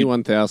 The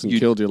T-1000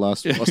 killed your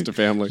last foster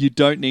family. You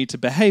don't need to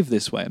behave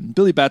this way. And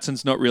Billy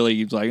Batson's not really,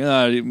 he's like,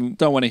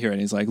 don't want to hear it.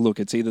 And he's like, look,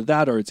 it's either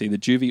that or it's either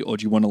juvie or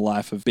do you want a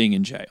life of being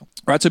in jail?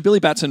 Right, so Billy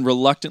Batson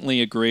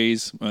reluctantly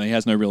agrees, he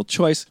has no real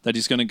choice, that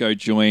he's going to go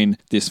join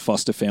this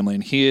foster family.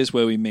 And here's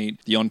where we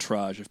meet the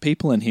entourage of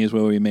people, and here's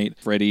where we meet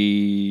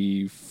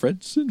Freddie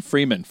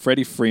Freeman.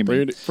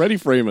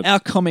 Our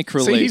comic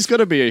relief. See, he's got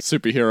to be a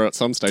superhero at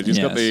some stage. He's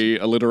got the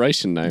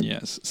alliteration name.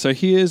 Yes. So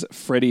here's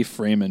Freddie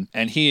Freeman,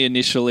 and he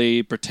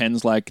initially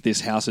pretends like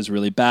this house is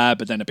really bad,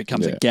 but then it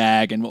becomes a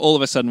gag, and all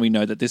of a sudden we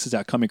know that this is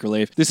our comic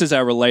relief. This is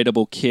our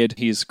relatable kid.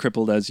 He's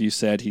crippled, as you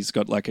said. He's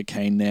got a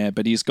cane there,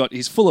 there, but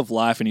he's full of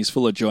life and he's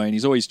full of joy and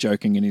he's always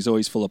joking and he's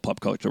always full of pop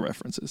culture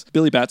references.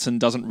 Billy Batson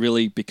doesn't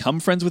really become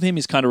friends with him.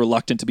 He's kind of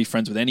reluctant to be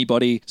friends with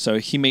anybody. So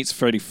he meets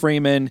Freddie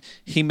Freeman.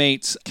 He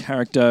meets a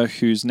character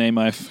whose name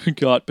I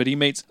forgot, but he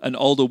meets an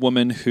older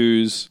woman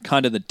who's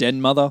kind of the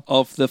den mother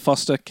of the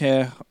foster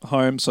care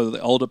home. So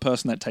the older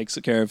person that takes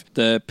care of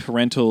the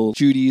parental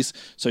duties.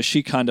 So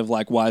she kind of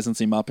like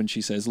wisens him up and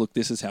she says, look,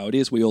 this is how it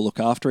is. We all look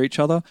after each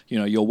other. You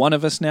know, you're one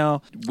of us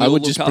now. I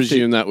would just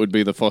presume that would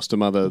be the foster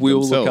mother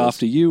We'll themselves. look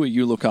after you, or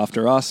you look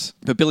after us.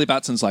 But Billy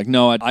Batson's like,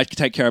 no, I can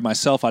take care of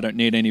myself. I don't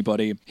need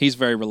anybody. He's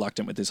very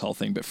reluctant with this whole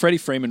thing. But Freddie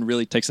Freeman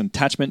really takes an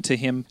attachment to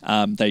him.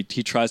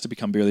 He tries to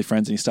become really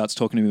friends and he starts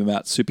talking to him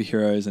about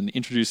superheroes and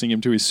introducing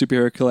him to his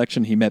superhero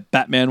collection. He met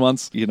Batman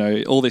once, you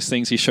know, all these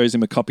things. He shows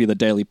him a copy of the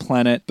Daily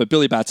Planet. But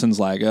Billy Batson's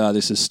like, oh,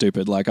 this is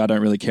stupid. Like, I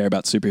don't really care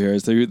about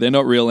superheroes. They're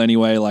not real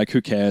anyway. Like,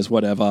 who cares?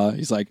 Whatever.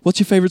 He's like, what's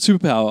your favorite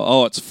superpower?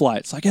 Oh, it's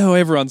flight. It's like, oh,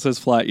 everyone says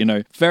flight, you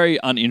know. Very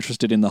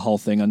uninterested in the whole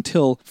thing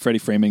until Freddie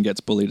Freeman gets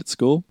bullied at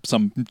school.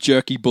 Some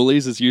jerky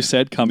bullies, as you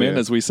said, come in,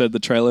 as we said, the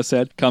trailer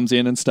said, comes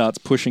in and starts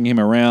pushing him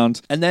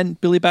around. And then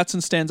Billy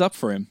Batson stands up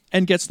for him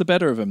and gets the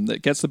better of him,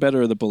 that gets the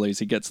better of the bullies.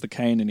 He gets the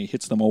cane and he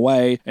hits them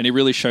away. And he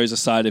really shows a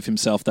side of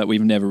himself that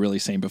we've never really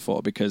seen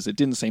before, because it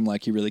didn't seem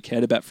like he really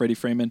cared about Freddie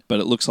Freeman, but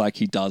it looks like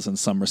he does in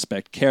some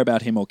respect care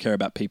about him or care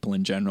about people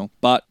in general.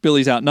 But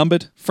Billy's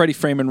outnumbered. Freddie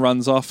Freeman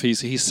runs off.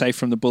 He's safe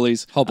from the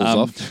bullies. Hobbles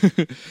off.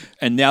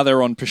 And now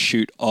they're on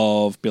pursuit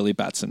of Billy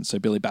Batson. So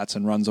Billy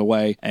Batson runs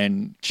away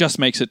and just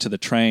makes it to the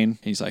train.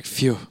 He's like,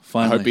 phew,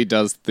 finally. I hope he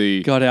does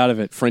the got out of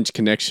it. French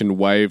Connection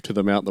wave to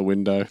them out the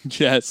window.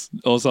 Yes,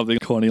 or something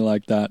corny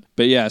like that.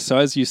 But yeah, so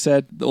as you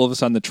said, all of a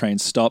sudden the train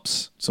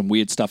stops. Some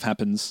weird stuff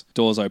happens.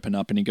 Doors open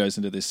up and he goes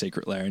into this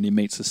secret lair and he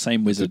meets the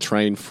same wizard. The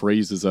train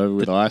freezes over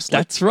with ice.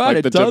 That's right,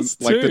 it does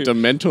too. Like the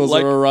Dementors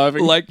are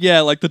arriving. Like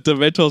the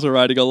Dementors are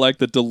arriving, or like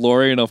the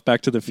DeLorean off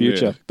Back to the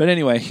Future. Yeah. But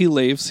anyway, he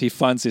leaves. He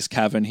finds this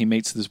cavern. He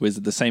meets this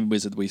wizard, the same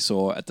wizard we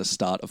saw at the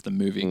start of the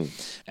movie.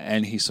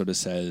 And he sort of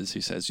says,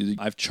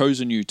 I've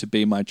chosen you to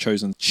be my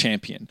chosen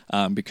champion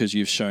because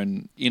you've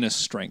shown inner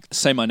strength.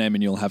 Say my name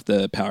and you'll have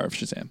the power of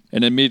Shazam.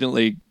 And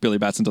immediately Billy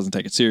Batson doesn't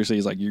take it seriously.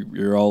 He's like,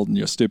 you're old and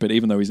you're stupid.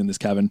 Even though he's in this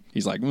cavern,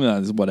 he's like,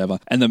 whatever.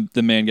 And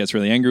the man gets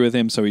really angry with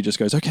him. So he just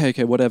goes,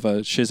 okay, whatever,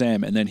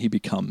 Shazam. And then he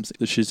becomes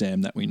the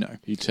Shazam that we know.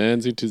 He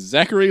turns into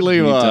Zachary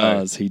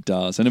Levi. He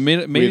does. And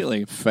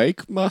immediately... With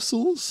fake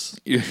muscles?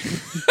 do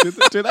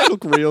they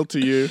look real to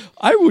you?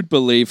 I would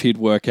believe he'd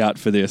work out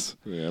for this.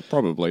 Yeah,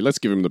 probably. Let's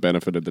give him the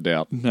benefit of the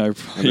doubt. No, and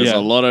there's a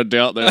lot of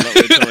doubt there. Let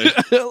me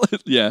tell you.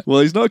 Yeah.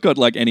 Well, he's not got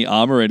like any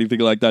armor or anything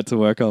like that to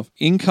work off.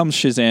 In comes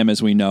Shazam,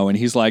 as we know, and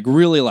he's like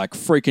really like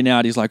freaking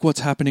out. He's like, what's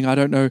happening? I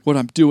don't know what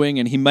I'm doing.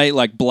 And he may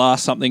like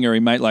blast something, or he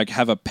may like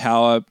have a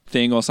power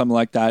thing or something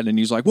like that. And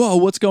he's like, whoa,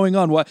 what's going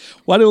on? Why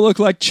do I look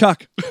like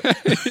Chuck?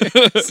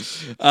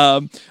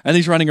 And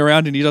he's running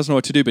around and he doesn't know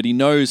what to do, but he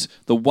knows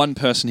the one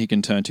person he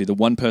can turn to, the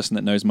one person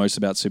that knows most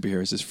about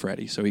superheroes is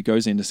Freddy. So he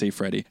goes in to see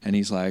Freddy and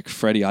he's like,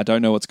 Freddy, I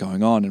don't know what's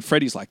going on. And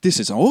Freddy's like, this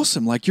is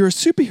awesome. Like, you're a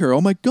superhero.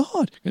 Oh my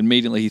God.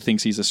 Immediately he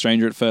thinks he's a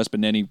stranger at first,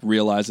 but then he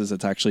realizes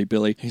it's actually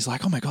Billy. He's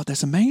like, oh my God,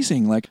 that's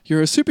amazing. Like,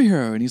 you're a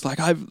superhero. And he's like,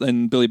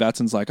 and Billy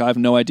Batson's like, I have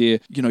no idea.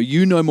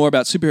 You know more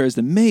about superheroes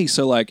than me.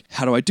 So like,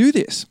 how do I do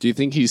this? Do you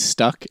think he's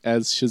stuck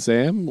as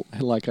Shazam?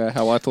 Like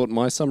how I thought in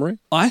my summary?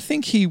 I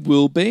think he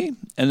will be.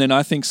 And then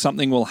I think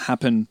something will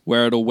happen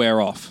where it'll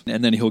wear off.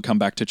 And then he'll come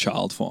back to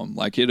child form.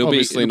 Like it'll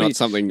be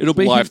something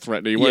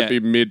life-threatening. He won't be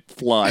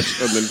mid-flight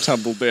and then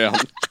tumble down.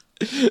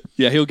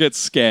 Yeah, he'll get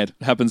scared.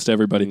 It happens to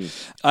everybody.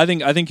 I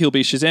think he'll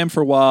be Shazam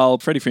for a while.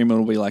 Freddie Freeman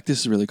will be like,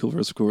 this is really cool,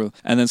 this is cool.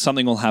 And then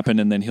something will happen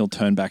and then he'll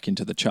turn back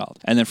into the child.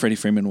 And then Freddie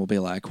Freeman will be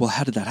like, well,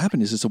 how did that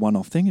happen? Is this a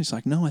one-off thing? He's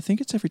like, no, I think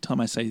it's every time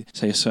I say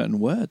a certain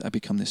word, I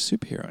become this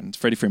superhero. And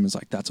Freddie Freeman's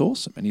like, that's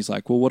awesome. And he's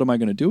like, well, what am I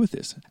going to do with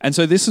this? And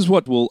so this is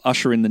what will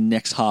usher in the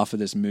next half of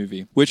this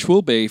movie, which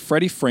will be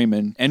Freddie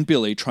Freeman and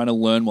Billy trying to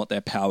learn what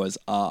their powers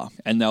are.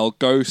 And they'll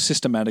go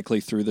systematically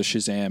through the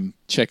Shazam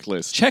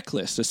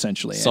checklist,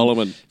 essentially.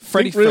 Solomon.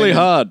 Really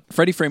hard.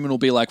 Freddie Freeman will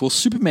be like, well,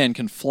 Superman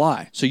can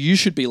fly, so you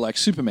should be like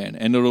Superman,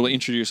 and it'll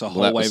introduce a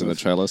whole wave of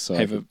trailer,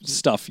 so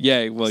stuff.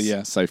 Yeah, well,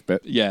 yeah. Safe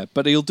bet. Yeah,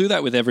 but he'll do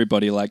that with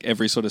everybody, like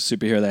every sort of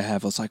superhero they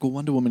have. It's like, well,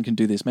 Wonder Woman can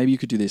do this, maybe you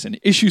could do this. And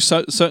issue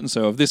so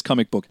of this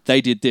comic book,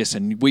 they did this,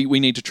 and we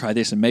need to try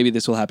this, and maybe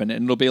this will happen.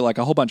 And it'll be like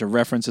a whole bunch of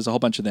references, a whole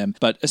bunch of them.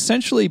 But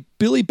essentially,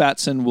 Billy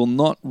Batson will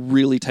not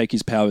really take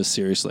his powers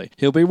seriously.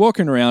 He'll be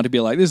walking around to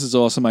be like, this is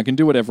awesome, I can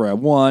do whatever I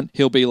want.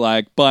 He'll be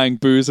like buying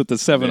booze at the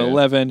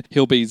 7-Eleven. Yeah.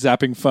 He'll be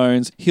zapping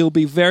phones. He'll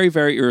be very,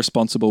 very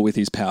irresponsible with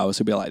his powers.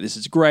 He'll be like, this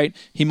is great.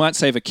 He might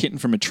save a kitten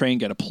from a tree and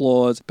get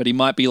applause, but he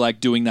might be like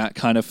doing that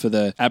kind of for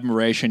the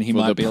admiration. He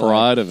might be the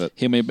pride of it.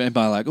 He may be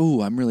like,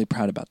 oh, I'm really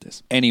proud about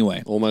this.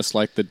 Anyway. Almost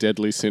like the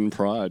deadly sin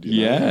pride.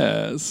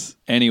 Yes.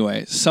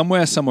 Anyway,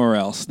 somewhere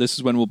else. This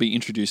is when we'll be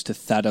introduced to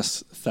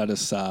Thaddeus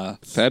Sivana.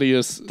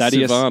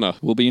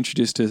 We'll be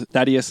introduced to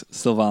Thaddeus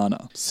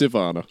Sivana.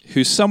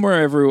 who's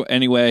somewhere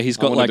anywhere. He's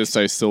got I wanted to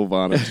say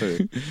Sylvana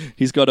too.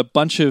 He's got a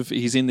bunch of.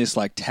 He's in this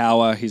like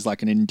tower. He's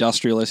like an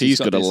industrialist. He's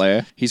got a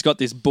lair. He's got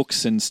these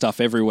books and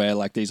stuff everywhere,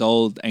 like these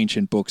old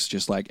ancient books,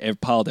 just like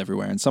piled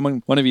everywhere.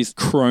 And one of his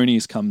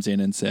cronies comes in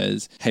and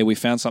says, "Hey, we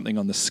found something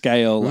on the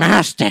scale,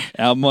 Master."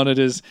 Our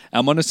monitors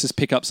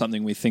pick up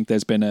something. We think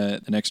there's been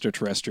an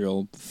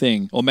extraterrestrial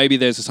thing, or maybe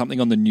there's something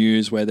on the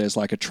news where there's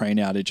like a train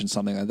outage and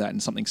something like that,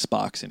 and something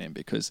sparks in him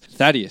because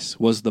Thaddeus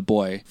was the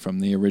boy from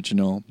the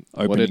original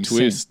opening. What a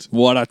twist! Scene.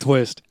 What a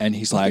twist! And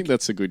he's I think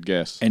that's a good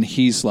guess. And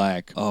he's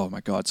like, oh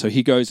my God. So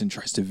he goes and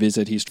tries to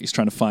visit. He's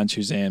trying to find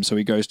Shazam. So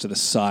he goes to the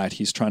site.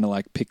 He's trying to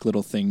like pick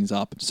little things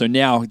up. So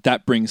now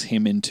that brings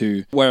him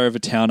into wherever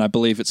town, I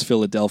believe it's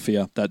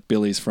Philadelphia that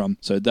Billy's from.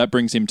 So that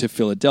brings him to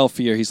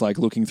Philadelphia. He's like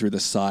looking through the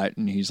site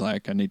and he's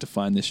like, I need to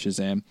find this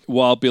Shazam.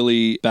 While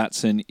Billy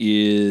Batson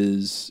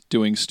is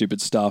doing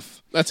stupid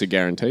stuff. That's a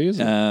guarantee,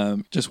 isn't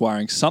it? Just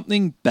worrying.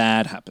 Something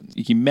bad happens.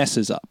 He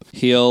messes up.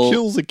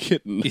 Kills a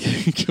kitten.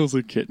 He kills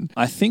a kitten.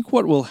 I think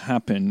what will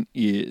happen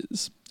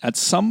is at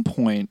some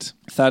point,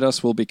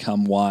 Thaddeus will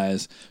become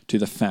wise to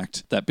the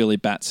fact that Billy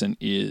Batson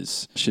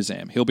is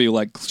Shazam. He'll be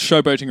like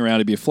showboating around,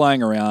 he'll be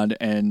flying around,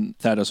 and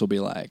Thaddeus will be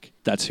like,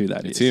 that's who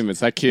that is. It's him,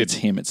 it's that kid. It's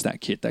him, it's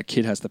that kid. That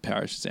kid has the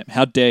power of Shazam.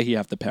 How dare he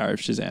have the power of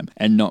Shazam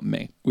and not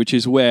me? Which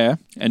is where,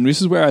 and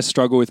this is where I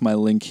struggle with my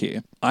link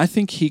here. I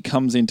think he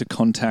comes into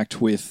contact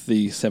with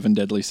the 7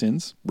 deadly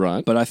sins.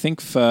 Right. But I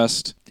think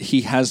first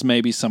he has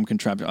maybe some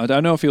contraption. I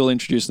don't know if he'll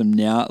introduce them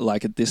now,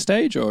 like at this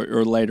stage or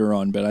later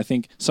on, but I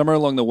think somewhere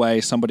along the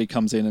way somebody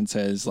comes in and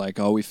says like,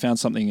 oh, we found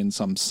something in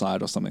some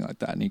site or something like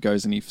that. And he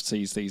goes and he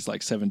sees these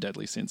like 7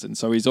 deadly sins. And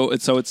so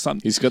it's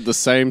something. He's got the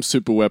same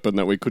super weapon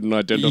that we couldn't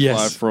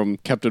identify from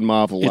Captain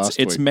Marvel last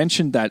week. It's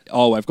mentioned that,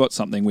 oh, I've got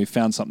something, we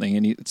found something.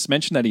 And it's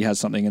mentioned that he has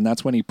something. And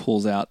that's when he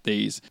pulls out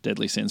these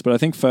deadly sins. But I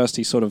think first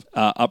he sort of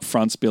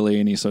upfronts Billy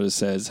and he sort of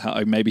says how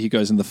maybe he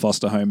goes in the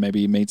foster home, maybe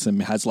he meets him,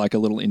 has like a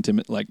little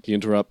intimate, like. He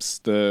interrupts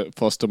the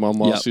foster mom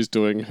while she's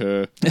doing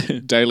her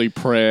daily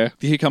prayer.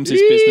 Here comes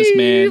his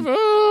businessman.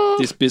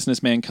 This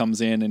businessman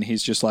comes in and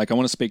he's just like, I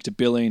want to speak to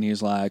Billy. And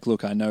he's like,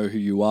 look, I know who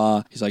you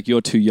are. He's like,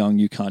 you're too young.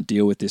 You can't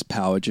deal with this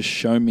power. Just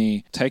show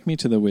me, take me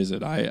to the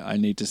wizard. I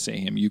need to see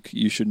him.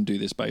 You shouldn't do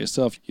this by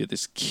yourself. You're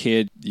this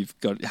kid. You've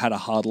had a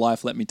hard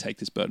life. Let me take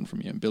this burden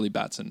from you. And Billy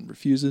Batson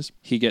refuses.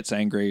 He gets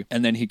angry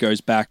and then he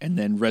goes back and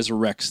then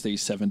resurrects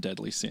these 7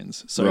 deadly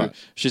sins. So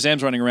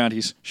Shazam's running around.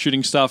 He's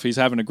shooting stuff. He's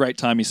having a great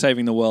time. He's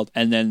saving the world.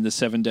 And then the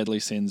 7 deadly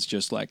sins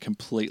just like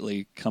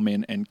completely come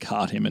in and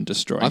cart him and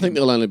destroy him. I think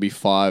there'll only be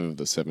 5 of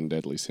the 7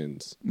 deadly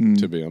sins,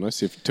 to be honest,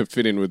 to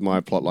fit in with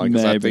my plotline.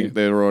 Because I think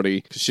they're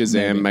already...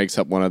 Shazam makes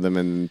up one of them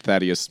and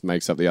Thaddeus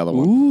makes up the other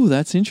one. Ooh,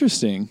 that's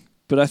interesting.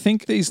 But I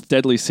think these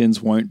deadly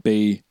sins won't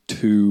be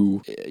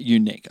too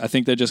unique. I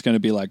think they're just going to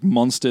be like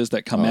monsters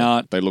that come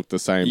out. They look the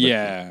same.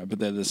 But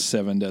they're the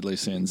 7 deadly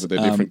sins. But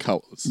they're different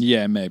colors.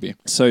 Yeah, maybe.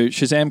 So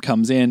Shazam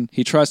comes in,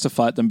 he tries to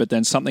fight them, but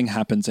then something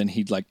happens and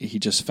he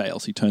just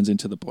fails. He turns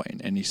into the boy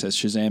and he says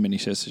Shazam and he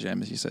says Shazam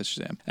and he says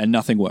Shazam and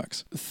nothing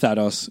works.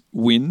 Thaddeus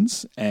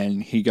wins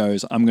and he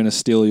goes, I'm going to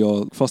steal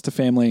your foster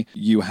family.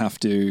 You have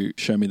to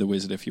show me the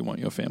wizard if you want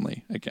your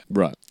family again.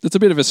 Right. It's a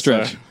bit of a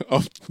stretch. So,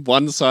 off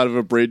one side of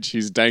a bridge,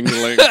 he's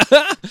dangling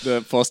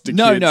the foster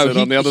kids, and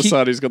on the other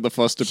side, he's got the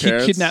foster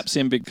parents. He kidnaps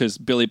him because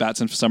Billy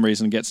Batson, for some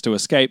reason, gets to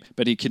escape,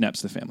 but he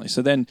kidnaps the family.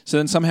 So then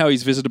somehow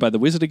he's visited by the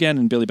wizard again,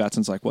 and Billy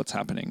Batson's like, "What's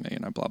happening?"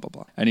 Blah blah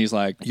blah. And he's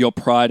like, "Your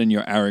pride and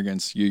your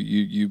arrogance,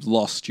 you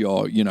lost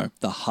your,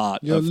 the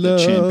heart of the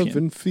champion,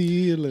 and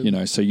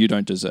feeling, so you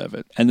don't deserve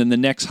it." And then the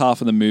next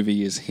half of the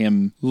movie is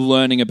him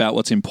learning about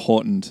what's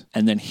important,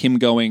 and then him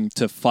going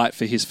to fight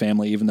for his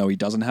family, even though he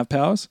doesn't have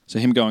powers. So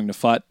him going to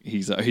fight,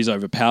 he's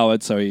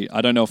overpowered. So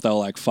I don't know if they'll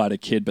like fight a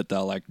kid, but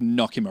they'll like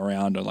knock him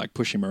around or like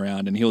push him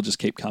around and he'll just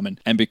keep coming.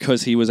 And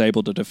because he was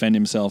able to defend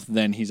himself,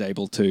 then he's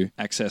able to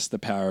access the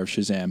power of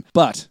Shazam.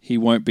 But he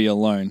won't be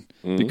alone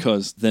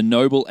because the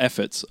noble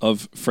efforts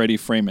of Freddie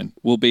Freeman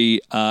will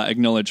be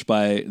acknowledged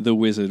by the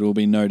wizard, will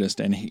be noticed,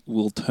 and he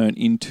will turn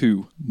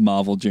into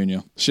Marvel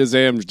Jr.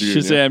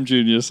 Shazam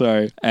Jr.,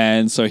 sorry.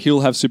 And so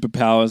he'll have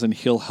superpowers and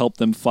he'll help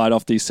them fight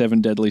off these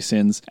 7 deadly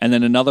sins. And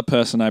then another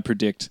person I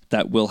predict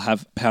that will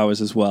have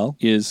powers as well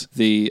is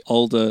the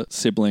older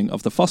sibling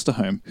of the foster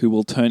home, who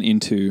will turn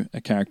into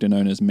a character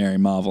known as Mary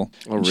Marvel.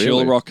 Oh, really?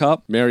 She'll rock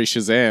up. Mary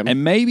Shazam.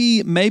 And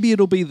maybe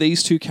it'll be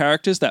these 2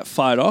 characters that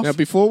fight off. Now,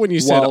 before when you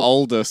said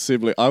older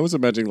sibling, I was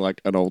imagining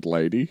like an old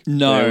lady.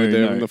 No,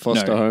 in the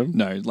foster home.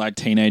 No, like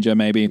teenager,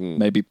 maybe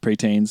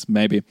preteens,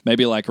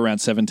 maybe like around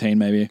 17,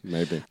 maybe.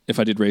 If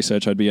I did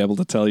research, I'd be able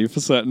to tell you for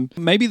certain.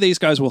 Maybe these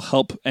guys will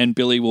help, and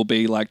Billy will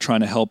be like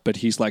trying to help, but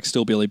he's like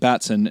still Billy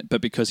Batson,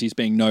 but because he's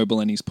being noble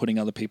and he's putting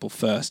other people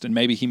first, and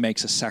maybe he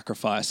makes a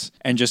sacrifice,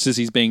 and just as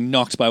he's being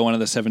knocked by one of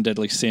the 7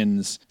 deadly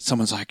sins,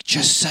 someone's like,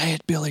 just say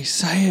it, Billy,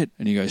 say it.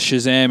 And he goes,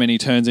 Shazam, and he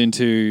turns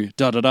into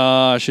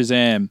da-da-da,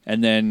 Shazam.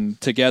 And then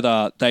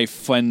together they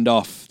fend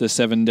off the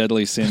 7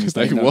 deadly sins.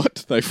 They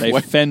what? They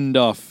fend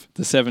off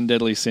the 7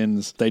 deadly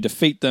sins. They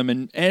defeat them,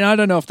 and I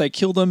don't know if they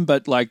kill them,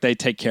 but like they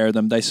take care of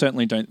them. They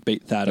certainly don't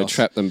beat Thanos. They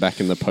trap them back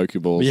in the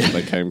Pokeballs that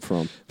they came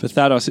from. But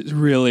Thanos is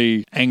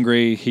really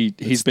angry.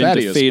 He's been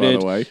Thaddeus, defeated. by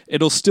the way.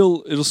 It'll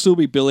still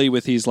be Billy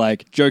with his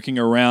like joking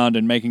around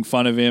and making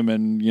fun of him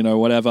and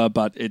whatever,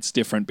 but it's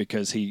different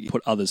because he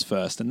put others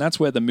first, and that's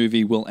where the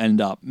movie will end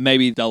up.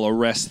 Maybe they'll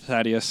arrest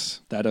Thaddeus.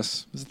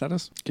 Is it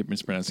Thaddeus? Keep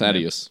mispronouncing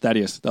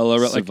Thaddeus.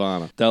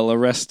 They'll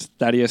arrest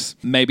Thaddeus.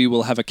 Maybe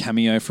we'll have a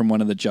cameo from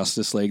one of the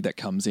Justice League that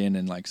comes in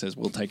and like says,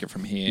 "We'll take it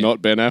from here."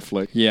 Not Ben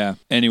Affleck. Yeah.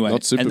 Anyway,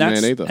 not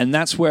Superman either. And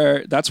that's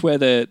where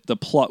the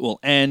plot will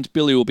end.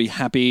 Billy will be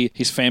happy.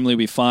 His family will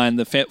be fine.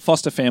 The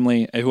foster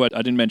family, who I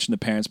didn't mention the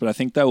parents, but I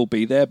think they will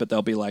be there. But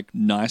they'll be like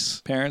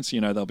nice parents.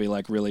 They'll be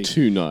like really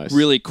too nice,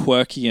 really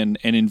quirky and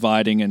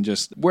inviting, and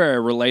just we're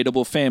a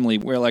relatable family.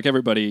 We're like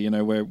everybody.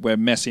 We're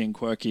messy and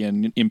quirky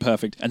and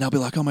imperfect. And they'll be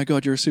like, "Oh my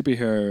god, you're a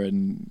superhero,"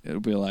 and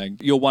it'll be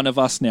like, "You're one of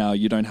us now.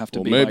 You don't have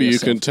to be." Maybe by you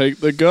can take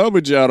the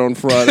garbage out on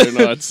Friday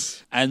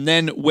nights. And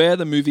then where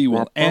the movie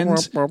will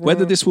end,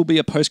 whether this will be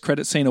a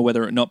post-credit scene or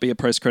whether it not be a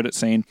post-credit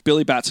scene,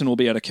 Billy Batson will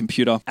be at a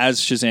computer as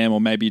Shazam, or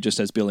maybe just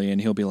as Billy,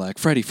 and he'll be like,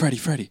 Freddy,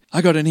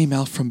 I got an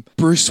email from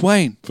Bruce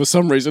Wayne. For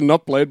some reason,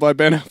 not played by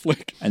Ben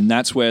Affleck. And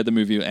that's where the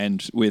movie will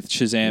end, with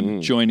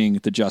Shazam joining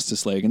the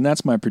Justice League. And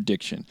that's my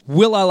prediction.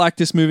 Will I like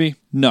this movie?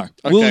 No.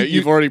 Okay,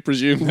 you've already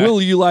presumed that.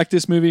 Will you like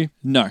this movie?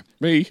 No.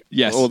 Me?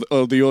 Yes. Or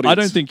the audience? I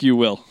don't think you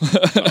will.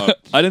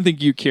 I don't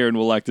think you, Kieran,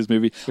 will like this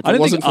movie. If it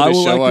wasn't for the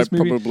show, I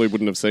probably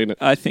wouldn't have seen it.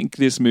 I think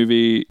this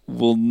movie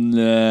will...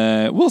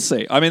 we'll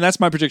see. I mean,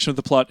 that's my prediction of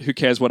the plot. Who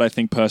cares what I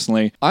think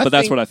personally? But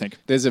that's what I think.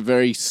 There's a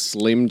very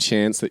slim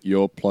chance that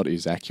your plot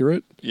is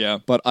accurate. Yeah.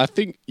 But I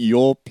think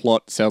your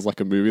plot sounds like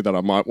a movie that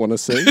I might want to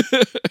see.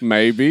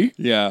 Maybe.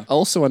 Yeah.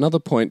 Also, another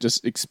point,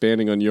 just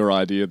expanding on your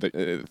idea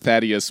that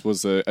Thaddeus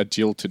was a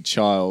jilted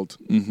child.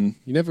 Mm-hmm.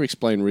 You never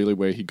explain really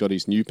where he got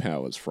his new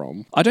powers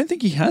from. I don't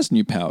think he has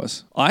new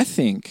powers. I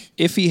think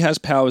if he has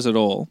powers at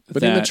all...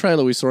 But in the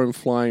trailer, we saw him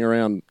flying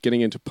around,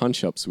 getting into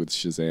punch-ups with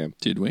Shazam.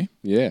 Did we?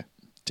 Yeah.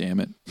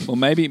 Damn it. Well,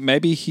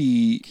 maybe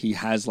he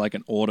has like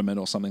an ornament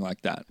or something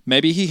like that.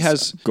 Maybe he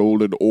has...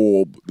 Golden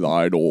orb,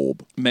 light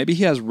orb. Maybe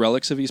he has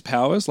relics of his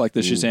powers, like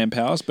the Shazam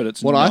powers, but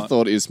it's what not... I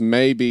thought is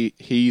maybe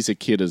he's a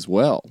kid as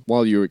well.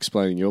 While you were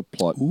explaining your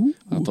plot,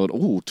 I thought,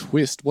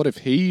 twist. What if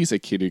he's a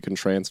kid who can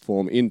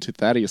transform into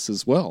Thaddeus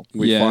as well?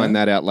 We find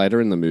that out later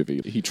in the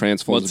movie. He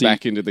transforms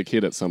back into the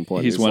kid at some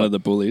point. He's one of the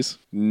bullies.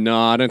 No,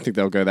 I don't think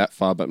they'll go that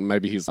far, but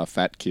maybe he's a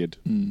fat kid.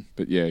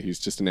 But yeah, he's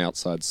just an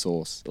outside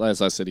source.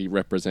 As I said, he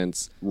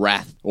represents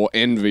wrath or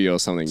envy or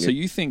something. So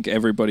you think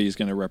everybody is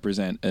going to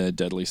represent a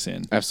deadly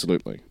sin?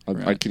 Absolutely.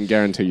 I can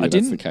guarantee you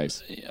that's the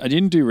case. I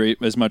didn't do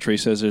as much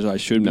research as I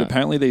should, but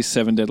apparently these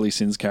 7 deadly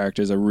sins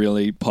characters are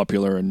really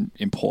popular and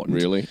important.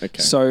 Really?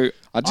 Okay. So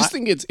I just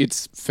think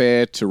it's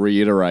fair to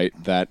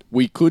reiterate that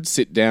we could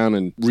sit down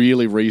and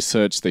really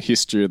research the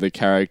history of the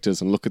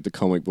characters and look at the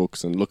comic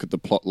books and look at the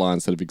plot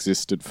lines that have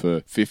existed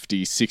for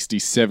 50, 60,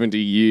 70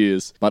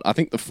 years. But I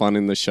think the fun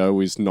in the show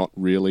is not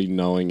really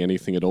knowing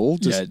anything at all.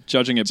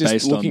 Judging it just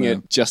based looking on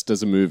at just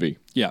as a movie.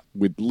 Yeah.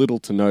 With little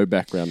to no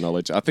background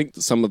knowledge. I think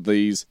some of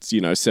these,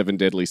 7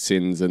 deadly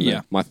sins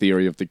and my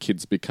theory of the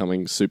kids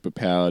becoming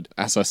superpowered,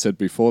 as I said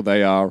before,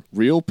 they are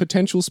real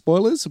potential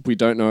spoilers. We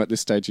don't know at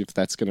this stage if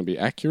that's going to be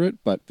accurate,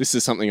 but this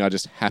is something I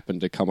just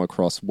happened to come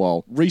across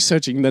while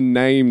researching the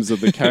names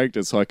of the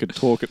characters so I could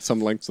talk at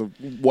some lengths of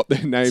what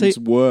their names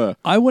were.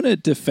 I want to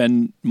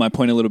defend my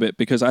point a little bit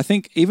because I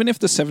think even if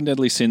the 7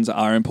 deadly sins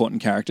are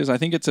important characters, I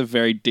think it's a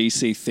very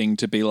DC thing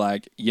to be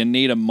like, you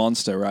need a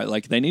monster, right?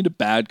 Like they need a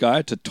bad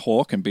guy to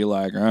talk and be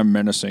like, I'm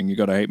menacing, you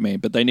gotta hate me,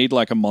 but they need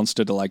like a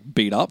monster to like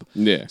beat up.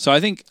 Yeah. So I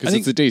think because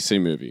it's a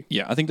DC movie.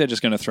 Yeah, I think they're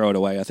just going to throw it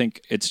away. I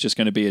think it's just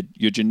going to be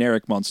your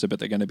generic monster, but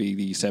they're going to be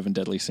the 7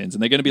 deadly sins,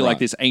 and they're going to be like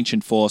this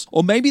ancient force,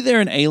 or maybe they're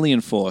an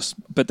alien force.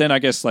 But then I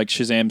guess like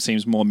Shazam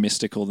seems more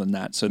mystical than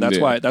that. So that's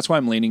why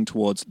I'm leaning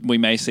towards we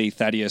may see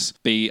Thaddeus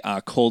be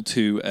called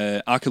to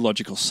an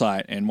archaeological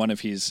site, and one of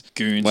his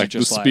goons like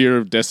just the spear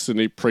of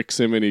destiny pricks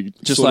him, and he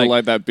just sort of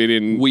like that bit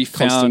in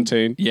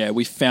Constantine.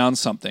 We found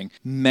something.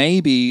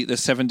 Maybe the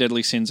 7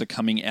 deadly sins are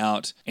coming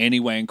out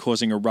anyway and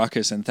causing a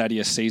ruckus, and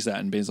Thaddeus sees that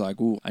and be like,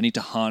 ooh, I need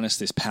to harness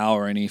this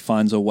power, and he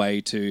finds a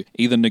way to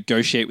either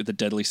negotiate with the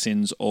deadly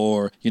sins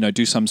or,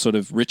 do some sort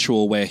of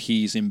ritual where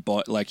he's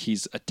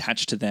he's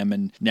attached to them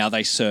and now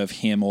they serve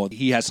him, or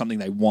he has something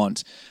they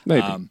want.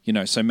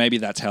 Maybe. So maybe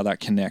that's how that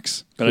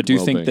connects. But I do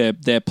think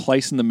their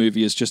place in the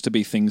movie is just to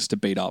be things to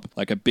beat up,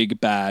 like a big,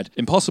 bad,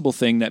 impossible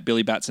thing that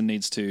Billy Batson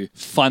needs to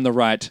find the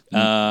right...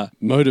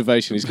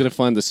 motivation. He's going to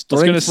find the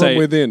strength from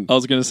within. I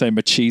was going to say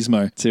machismo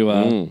cheesemo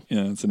to,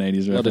 it's an 80s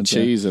reference. A lot of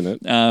cheese in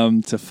it.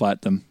 To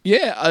fight them.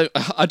 Yeah,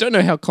 I don't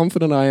know how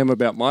confident I am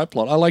about my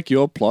plot. I like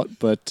your plot,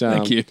 but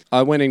Thank you.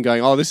 I went in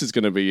going, this is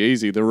going to be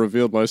easy. They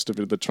revealed most of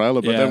it in the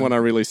trailer, but then when I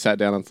really sat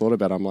down and thought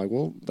about it, I'm like,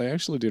 well, they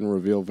actually didn't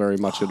reveal very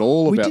much at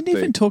all we about didn't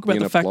even talk about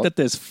the fact plot. that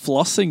there's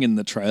flossing in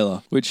the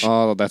trailer, which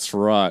that's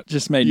right.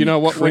 just made You know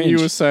me what? cringe. When you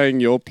were saying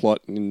your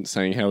plot and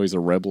saying how he's a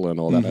rebel and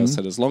all that, I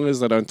said, as long as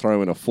they don't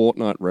throw in a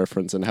Fortnite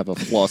reference and have a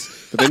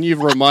floss. But then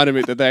you've reminded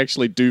me that they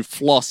actually do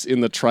floss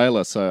in the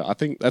trailer, so I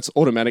think that's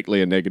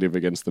automatically a negative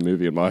against the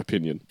movie, in my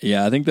opinion.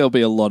 Yeah, I think there'll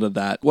be a lot of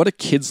that. What are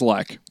kids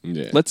like?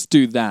 Yeah. Let's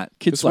do that.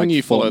 Kids It's like when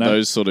you follow Fortnite.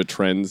 those sort of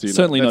trends.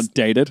 Certainly that's- not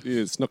dated.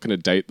 Yeah, it's not going to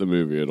date the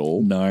movie at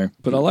all. No,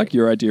 but I like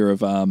your idea of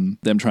them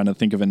trying to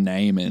think of a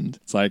name, and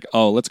it's like,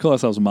 let's call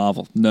ourselves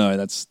Marvel. No,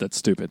 that's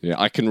stupid. Yeah,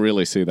 I can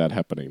really see that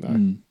happening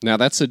though. Now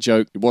that's a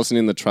joke. It wasn't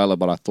in the trailer,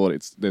 but I thought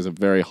there's a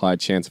very high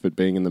chance of it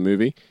being in the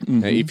movie.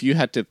 Now, if you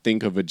had to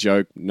think of a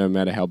joke, no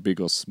matter how big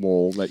or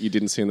small, that you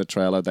didn't see in the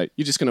trailer, that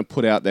you're just going to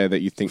put out there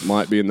that you think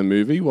might be in the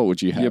movie, what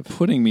would you have? You're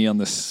putting me on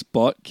the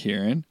spot,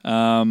 Kieran.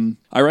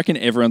 I reckon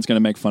everyone's going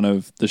to make fun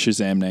of the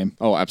Shazam name.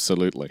 Oh,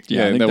 absolutely.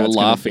 Yeah, I Yeah, think they were that's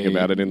gonna laughing be-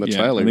 about it in the yeah,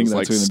 trailer. I He think was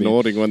like that's gonna be-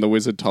 snorting when the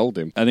wizard told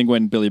him. I think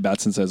when Billy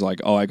Batson says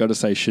like, I got to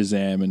say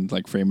Shazam, and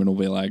like Freeman will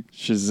be like,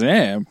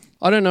 Shazam?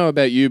 I don't know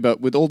about you, but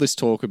with all this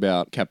talk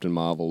about Captain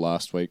Marvel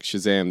last week,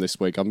 Shazam this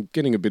week, I'm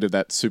getting a bit of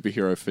that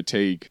superhero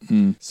fatigue.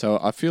 So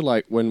I feel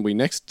like when we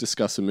next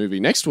discuss a movie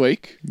next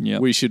week,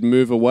 Yep. we should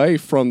move away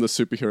from the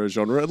superhero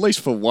genre, at least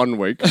for 1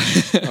 week.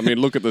 I mean,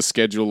 look at the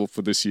schedule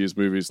for this year's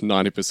movies.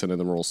 90% of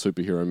them are all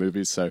superhero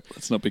movies. So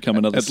Let's not become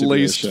another at superhero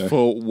least show.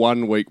 for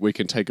 1 week, we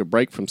can take a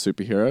break from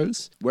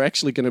superheroes. We're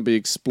actually going to be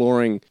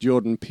exploring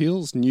Jordan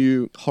Peele's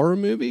new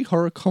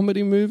horror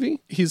comedy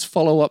movie, his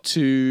follow-up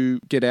to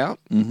Get Out,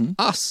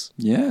 Us.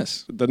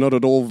 Yes. The not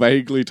at all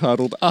vaguely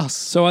titled Us.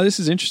 So this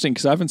is interesting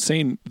because I haven't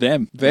seen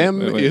Them. Them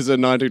Wait, wait. is a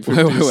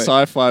 1950s Wait.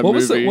 sci-fi What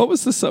was movie. what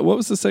was the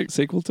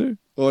sequel to?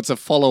 Well, it's a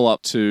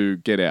follow-up to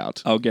Get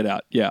Out. Oh, Get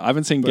Out. Yeah, I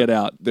haven't seen Get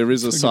Out. There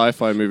is a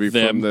sci-fi movie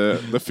Them. from the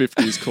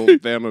 50s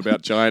called Them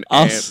about giant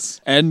Us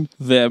ants. and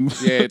Them.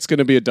 Yeah, it's going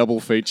to be a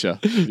double feature.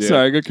 Yeah.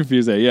 Sorry, I got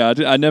confused there. Yeah,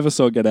 I never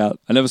saw Get Out.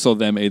 I never saw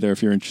Them either,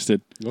 if you're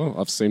interested. Well,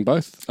 I've seen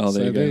both. Oh, there So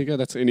you go. there you go.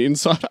 That's an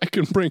insight I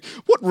can bring.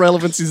 What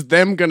relevance is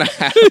Them going to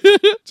have?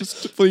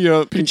 Just for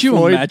your Pink Could you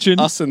Floyd, imagine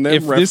Us and Them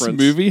if reference. this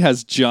movie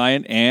has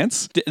giant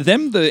ants?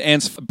 The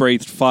ants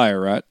breathed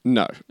fire, right?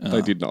 No,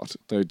 they did not.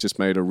 They just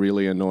made a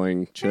really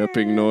annoying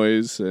chirping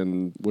noise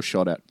and were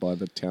shot at by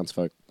the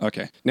townsfolk.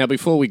 Okay. Now,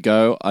 before we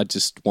go, I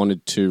just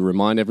wanted to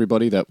remind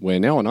everybody that we're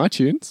now on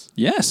iTunes.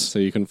 Yes. So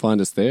you can find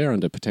us there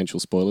under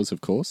Potential Spoilers,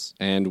 of course.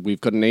 And we've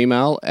got an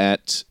email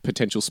at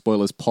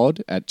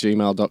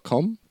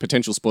potentialspoilerspod@gmail.com.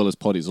 Potential Spoilers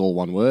Pod is all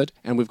one word.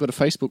 And we've got a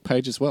Facebook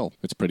page as well.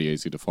 It's pretty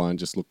easy to find.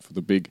 Just look for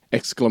the big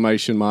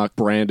exclamation mark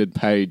branded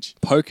page.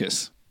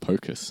 Pocus.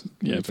 Pocus.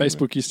 Yeah,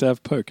 Facebook used to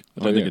have Poke.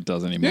 I don't think it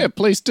does anymore. Yeah,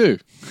 please do.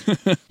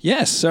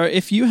 Yes, so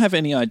if you have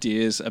any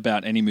ideas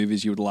about any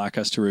movies you would like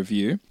us to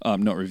review,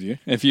 not review,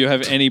 if you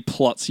have any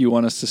plots you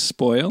want us to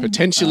spoil,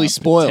 Potentially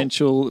spoil.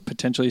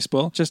 potentially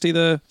spoil, just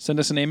either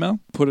send us an email,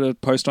 put a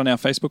post on our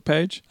Facebook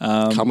page,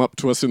 Come up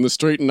to us in the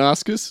street and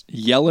ask us.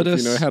 yell at If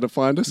us. you know how to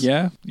find us.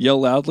 Yeah,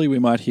 yell loudly, we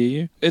might hear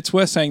you. It's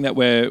worth saying that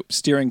we're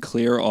steering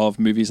clear of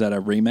movies that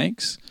are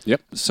remakes.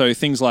 Yep. So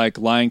things like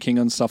Lion King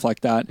and stuff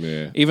like that.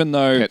 Yeah. Even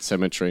though Pet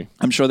Cemetery.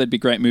 I'm sure they'd be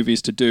great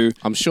movies to do.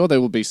 I'm sure there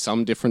will be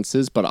some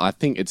differences, but I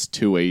think it's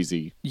too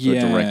easy for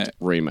Yeah. direct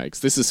remakes.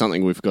 This is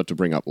something we've got to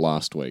bring up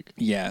last week.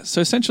 Yeah.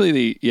 So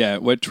essentially,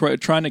 we're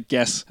trying to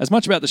guess as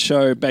much about the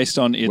show based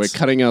on its. We're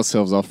cutting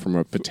ourselves off from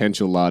a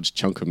potential large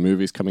chunk of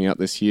movies coming out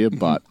this year,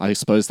 but I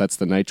suppose that's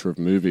the nature of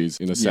movies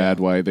in a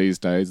sad way these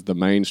days. The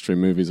mainstream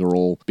movies are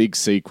all big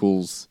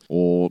sequels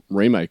or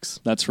remakes.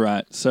 That's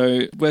right.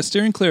 So we're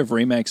steering clear of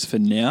remakes for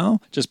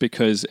now, just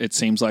because it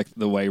seems like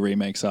the way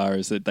remakes are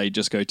is that they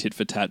just go tit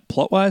for tat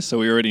plot-wise. So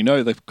we already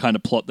know the kind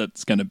of plot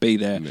that's going to be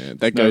there. Yeah,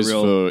 that No goes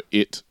real- for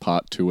It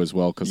Part 2 as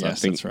well, because I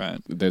Yes, think that's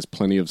right. there's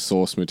plenty of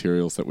source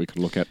materials that we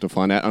can look at to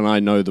find out. And I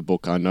know the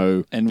book, I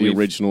know And the we've-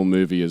 original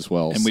movie as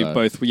well. And we so-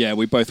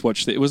 both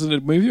watched it. Was it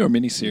a movie or a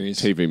miniseries?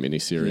 TV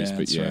miniseries, Yeah, but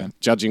that's right.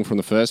 judging from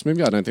the first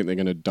movie, I don't think they're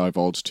going to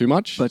divulge too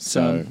much. But,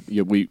 so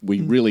we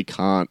really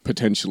can't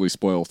potentially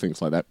spoil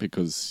things like that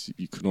because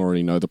you can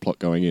already know the plot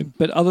going in.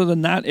 But other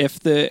than that, if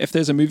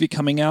there's a movie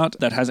coming out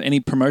that has any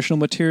promotional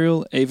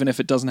material, even if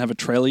it doesn't have a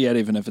trailer yet,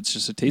 even if it's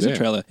just a teaser Yeah.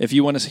 trailer, if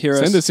you want to hear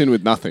Send us in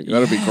with nothing.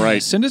 That'd be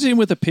great. Send us in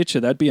with a picture.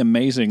 That'd be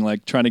amazing.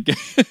 Like trying to get,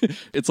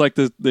 it's like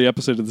the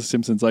episode of The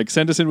Simpsons. Like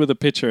send us in with a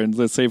picture and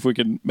let's see if we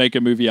can make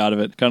a movie out of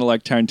it. Kind of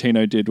like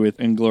Tarantino did with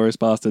Inglourious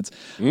Bastards.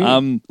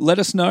 Let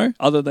us know.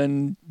 Other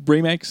than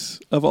remakes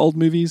of old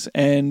movies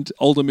and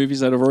older movies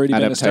that have already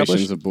been Adaptations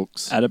established, of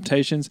books.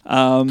 adaptations.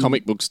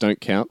 Comic books don't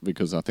count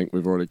because I think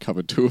we've already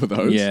covered 2 of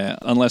those. Yeah,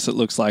 unless it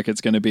looks like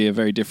it's going to be a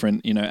very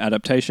different,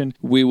 adaptation,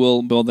 we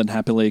will more than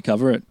happily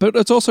cover it. But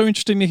it's also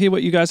interesting to hear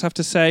what you guys have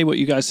to say, what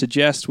you guys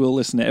suggest. We'll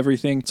listen to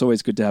everything. It's always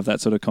always good to have that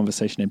sort of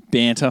conversation and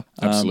banter.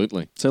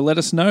 Absolutely. So let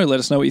us know. Let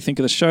us know what you think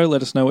of the show.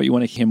 Let us know what you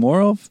want to hear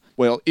more of.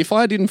 Well, if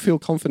I didn't feel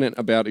confident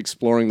about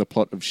exploring the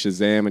plot of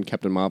Shazam and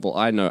Captain Marvel,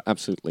 I know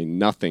absolutely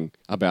nothing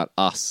about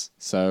Us.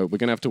 So we're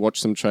going to have to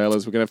watch some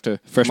trailers. We're going to have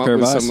to Fresh come pair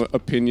up of with eyes. some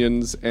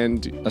opinions.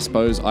 And I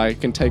suppose I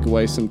can take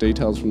away some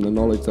details from the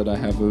knowledge that I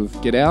have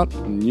of Get Out.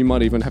 And you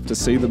might even have to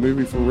see the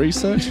movie for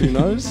research. Who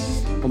knows?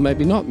 Or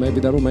maybe not. Maybe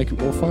that'll make it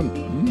more fun.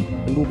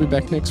 And we'll be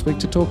back next week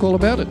to talk all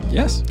about it.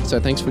 Yes. So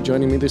thanks for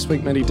joining me this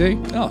week, Matty D.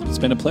 Oh, it's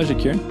been a pleasure,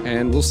 Kieran.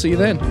 And we'll see you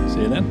then.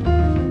 See you then.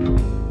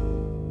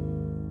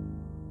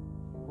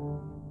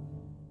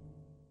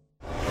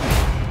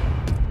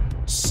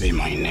 Say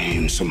my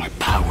name so my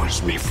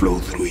powers may flow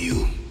through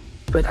you.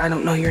 But I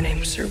don't know your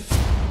name, sir.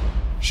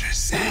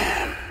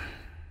 Shazam.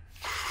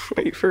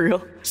 Wait, for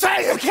real?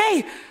 Say,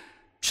 okay!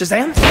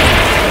 Shazam?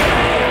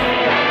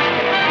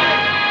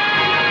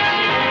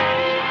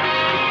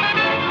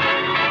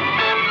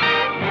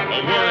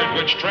 A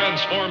word which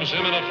transforms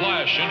him in a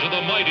flash into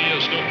the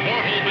mightiest of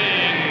mortal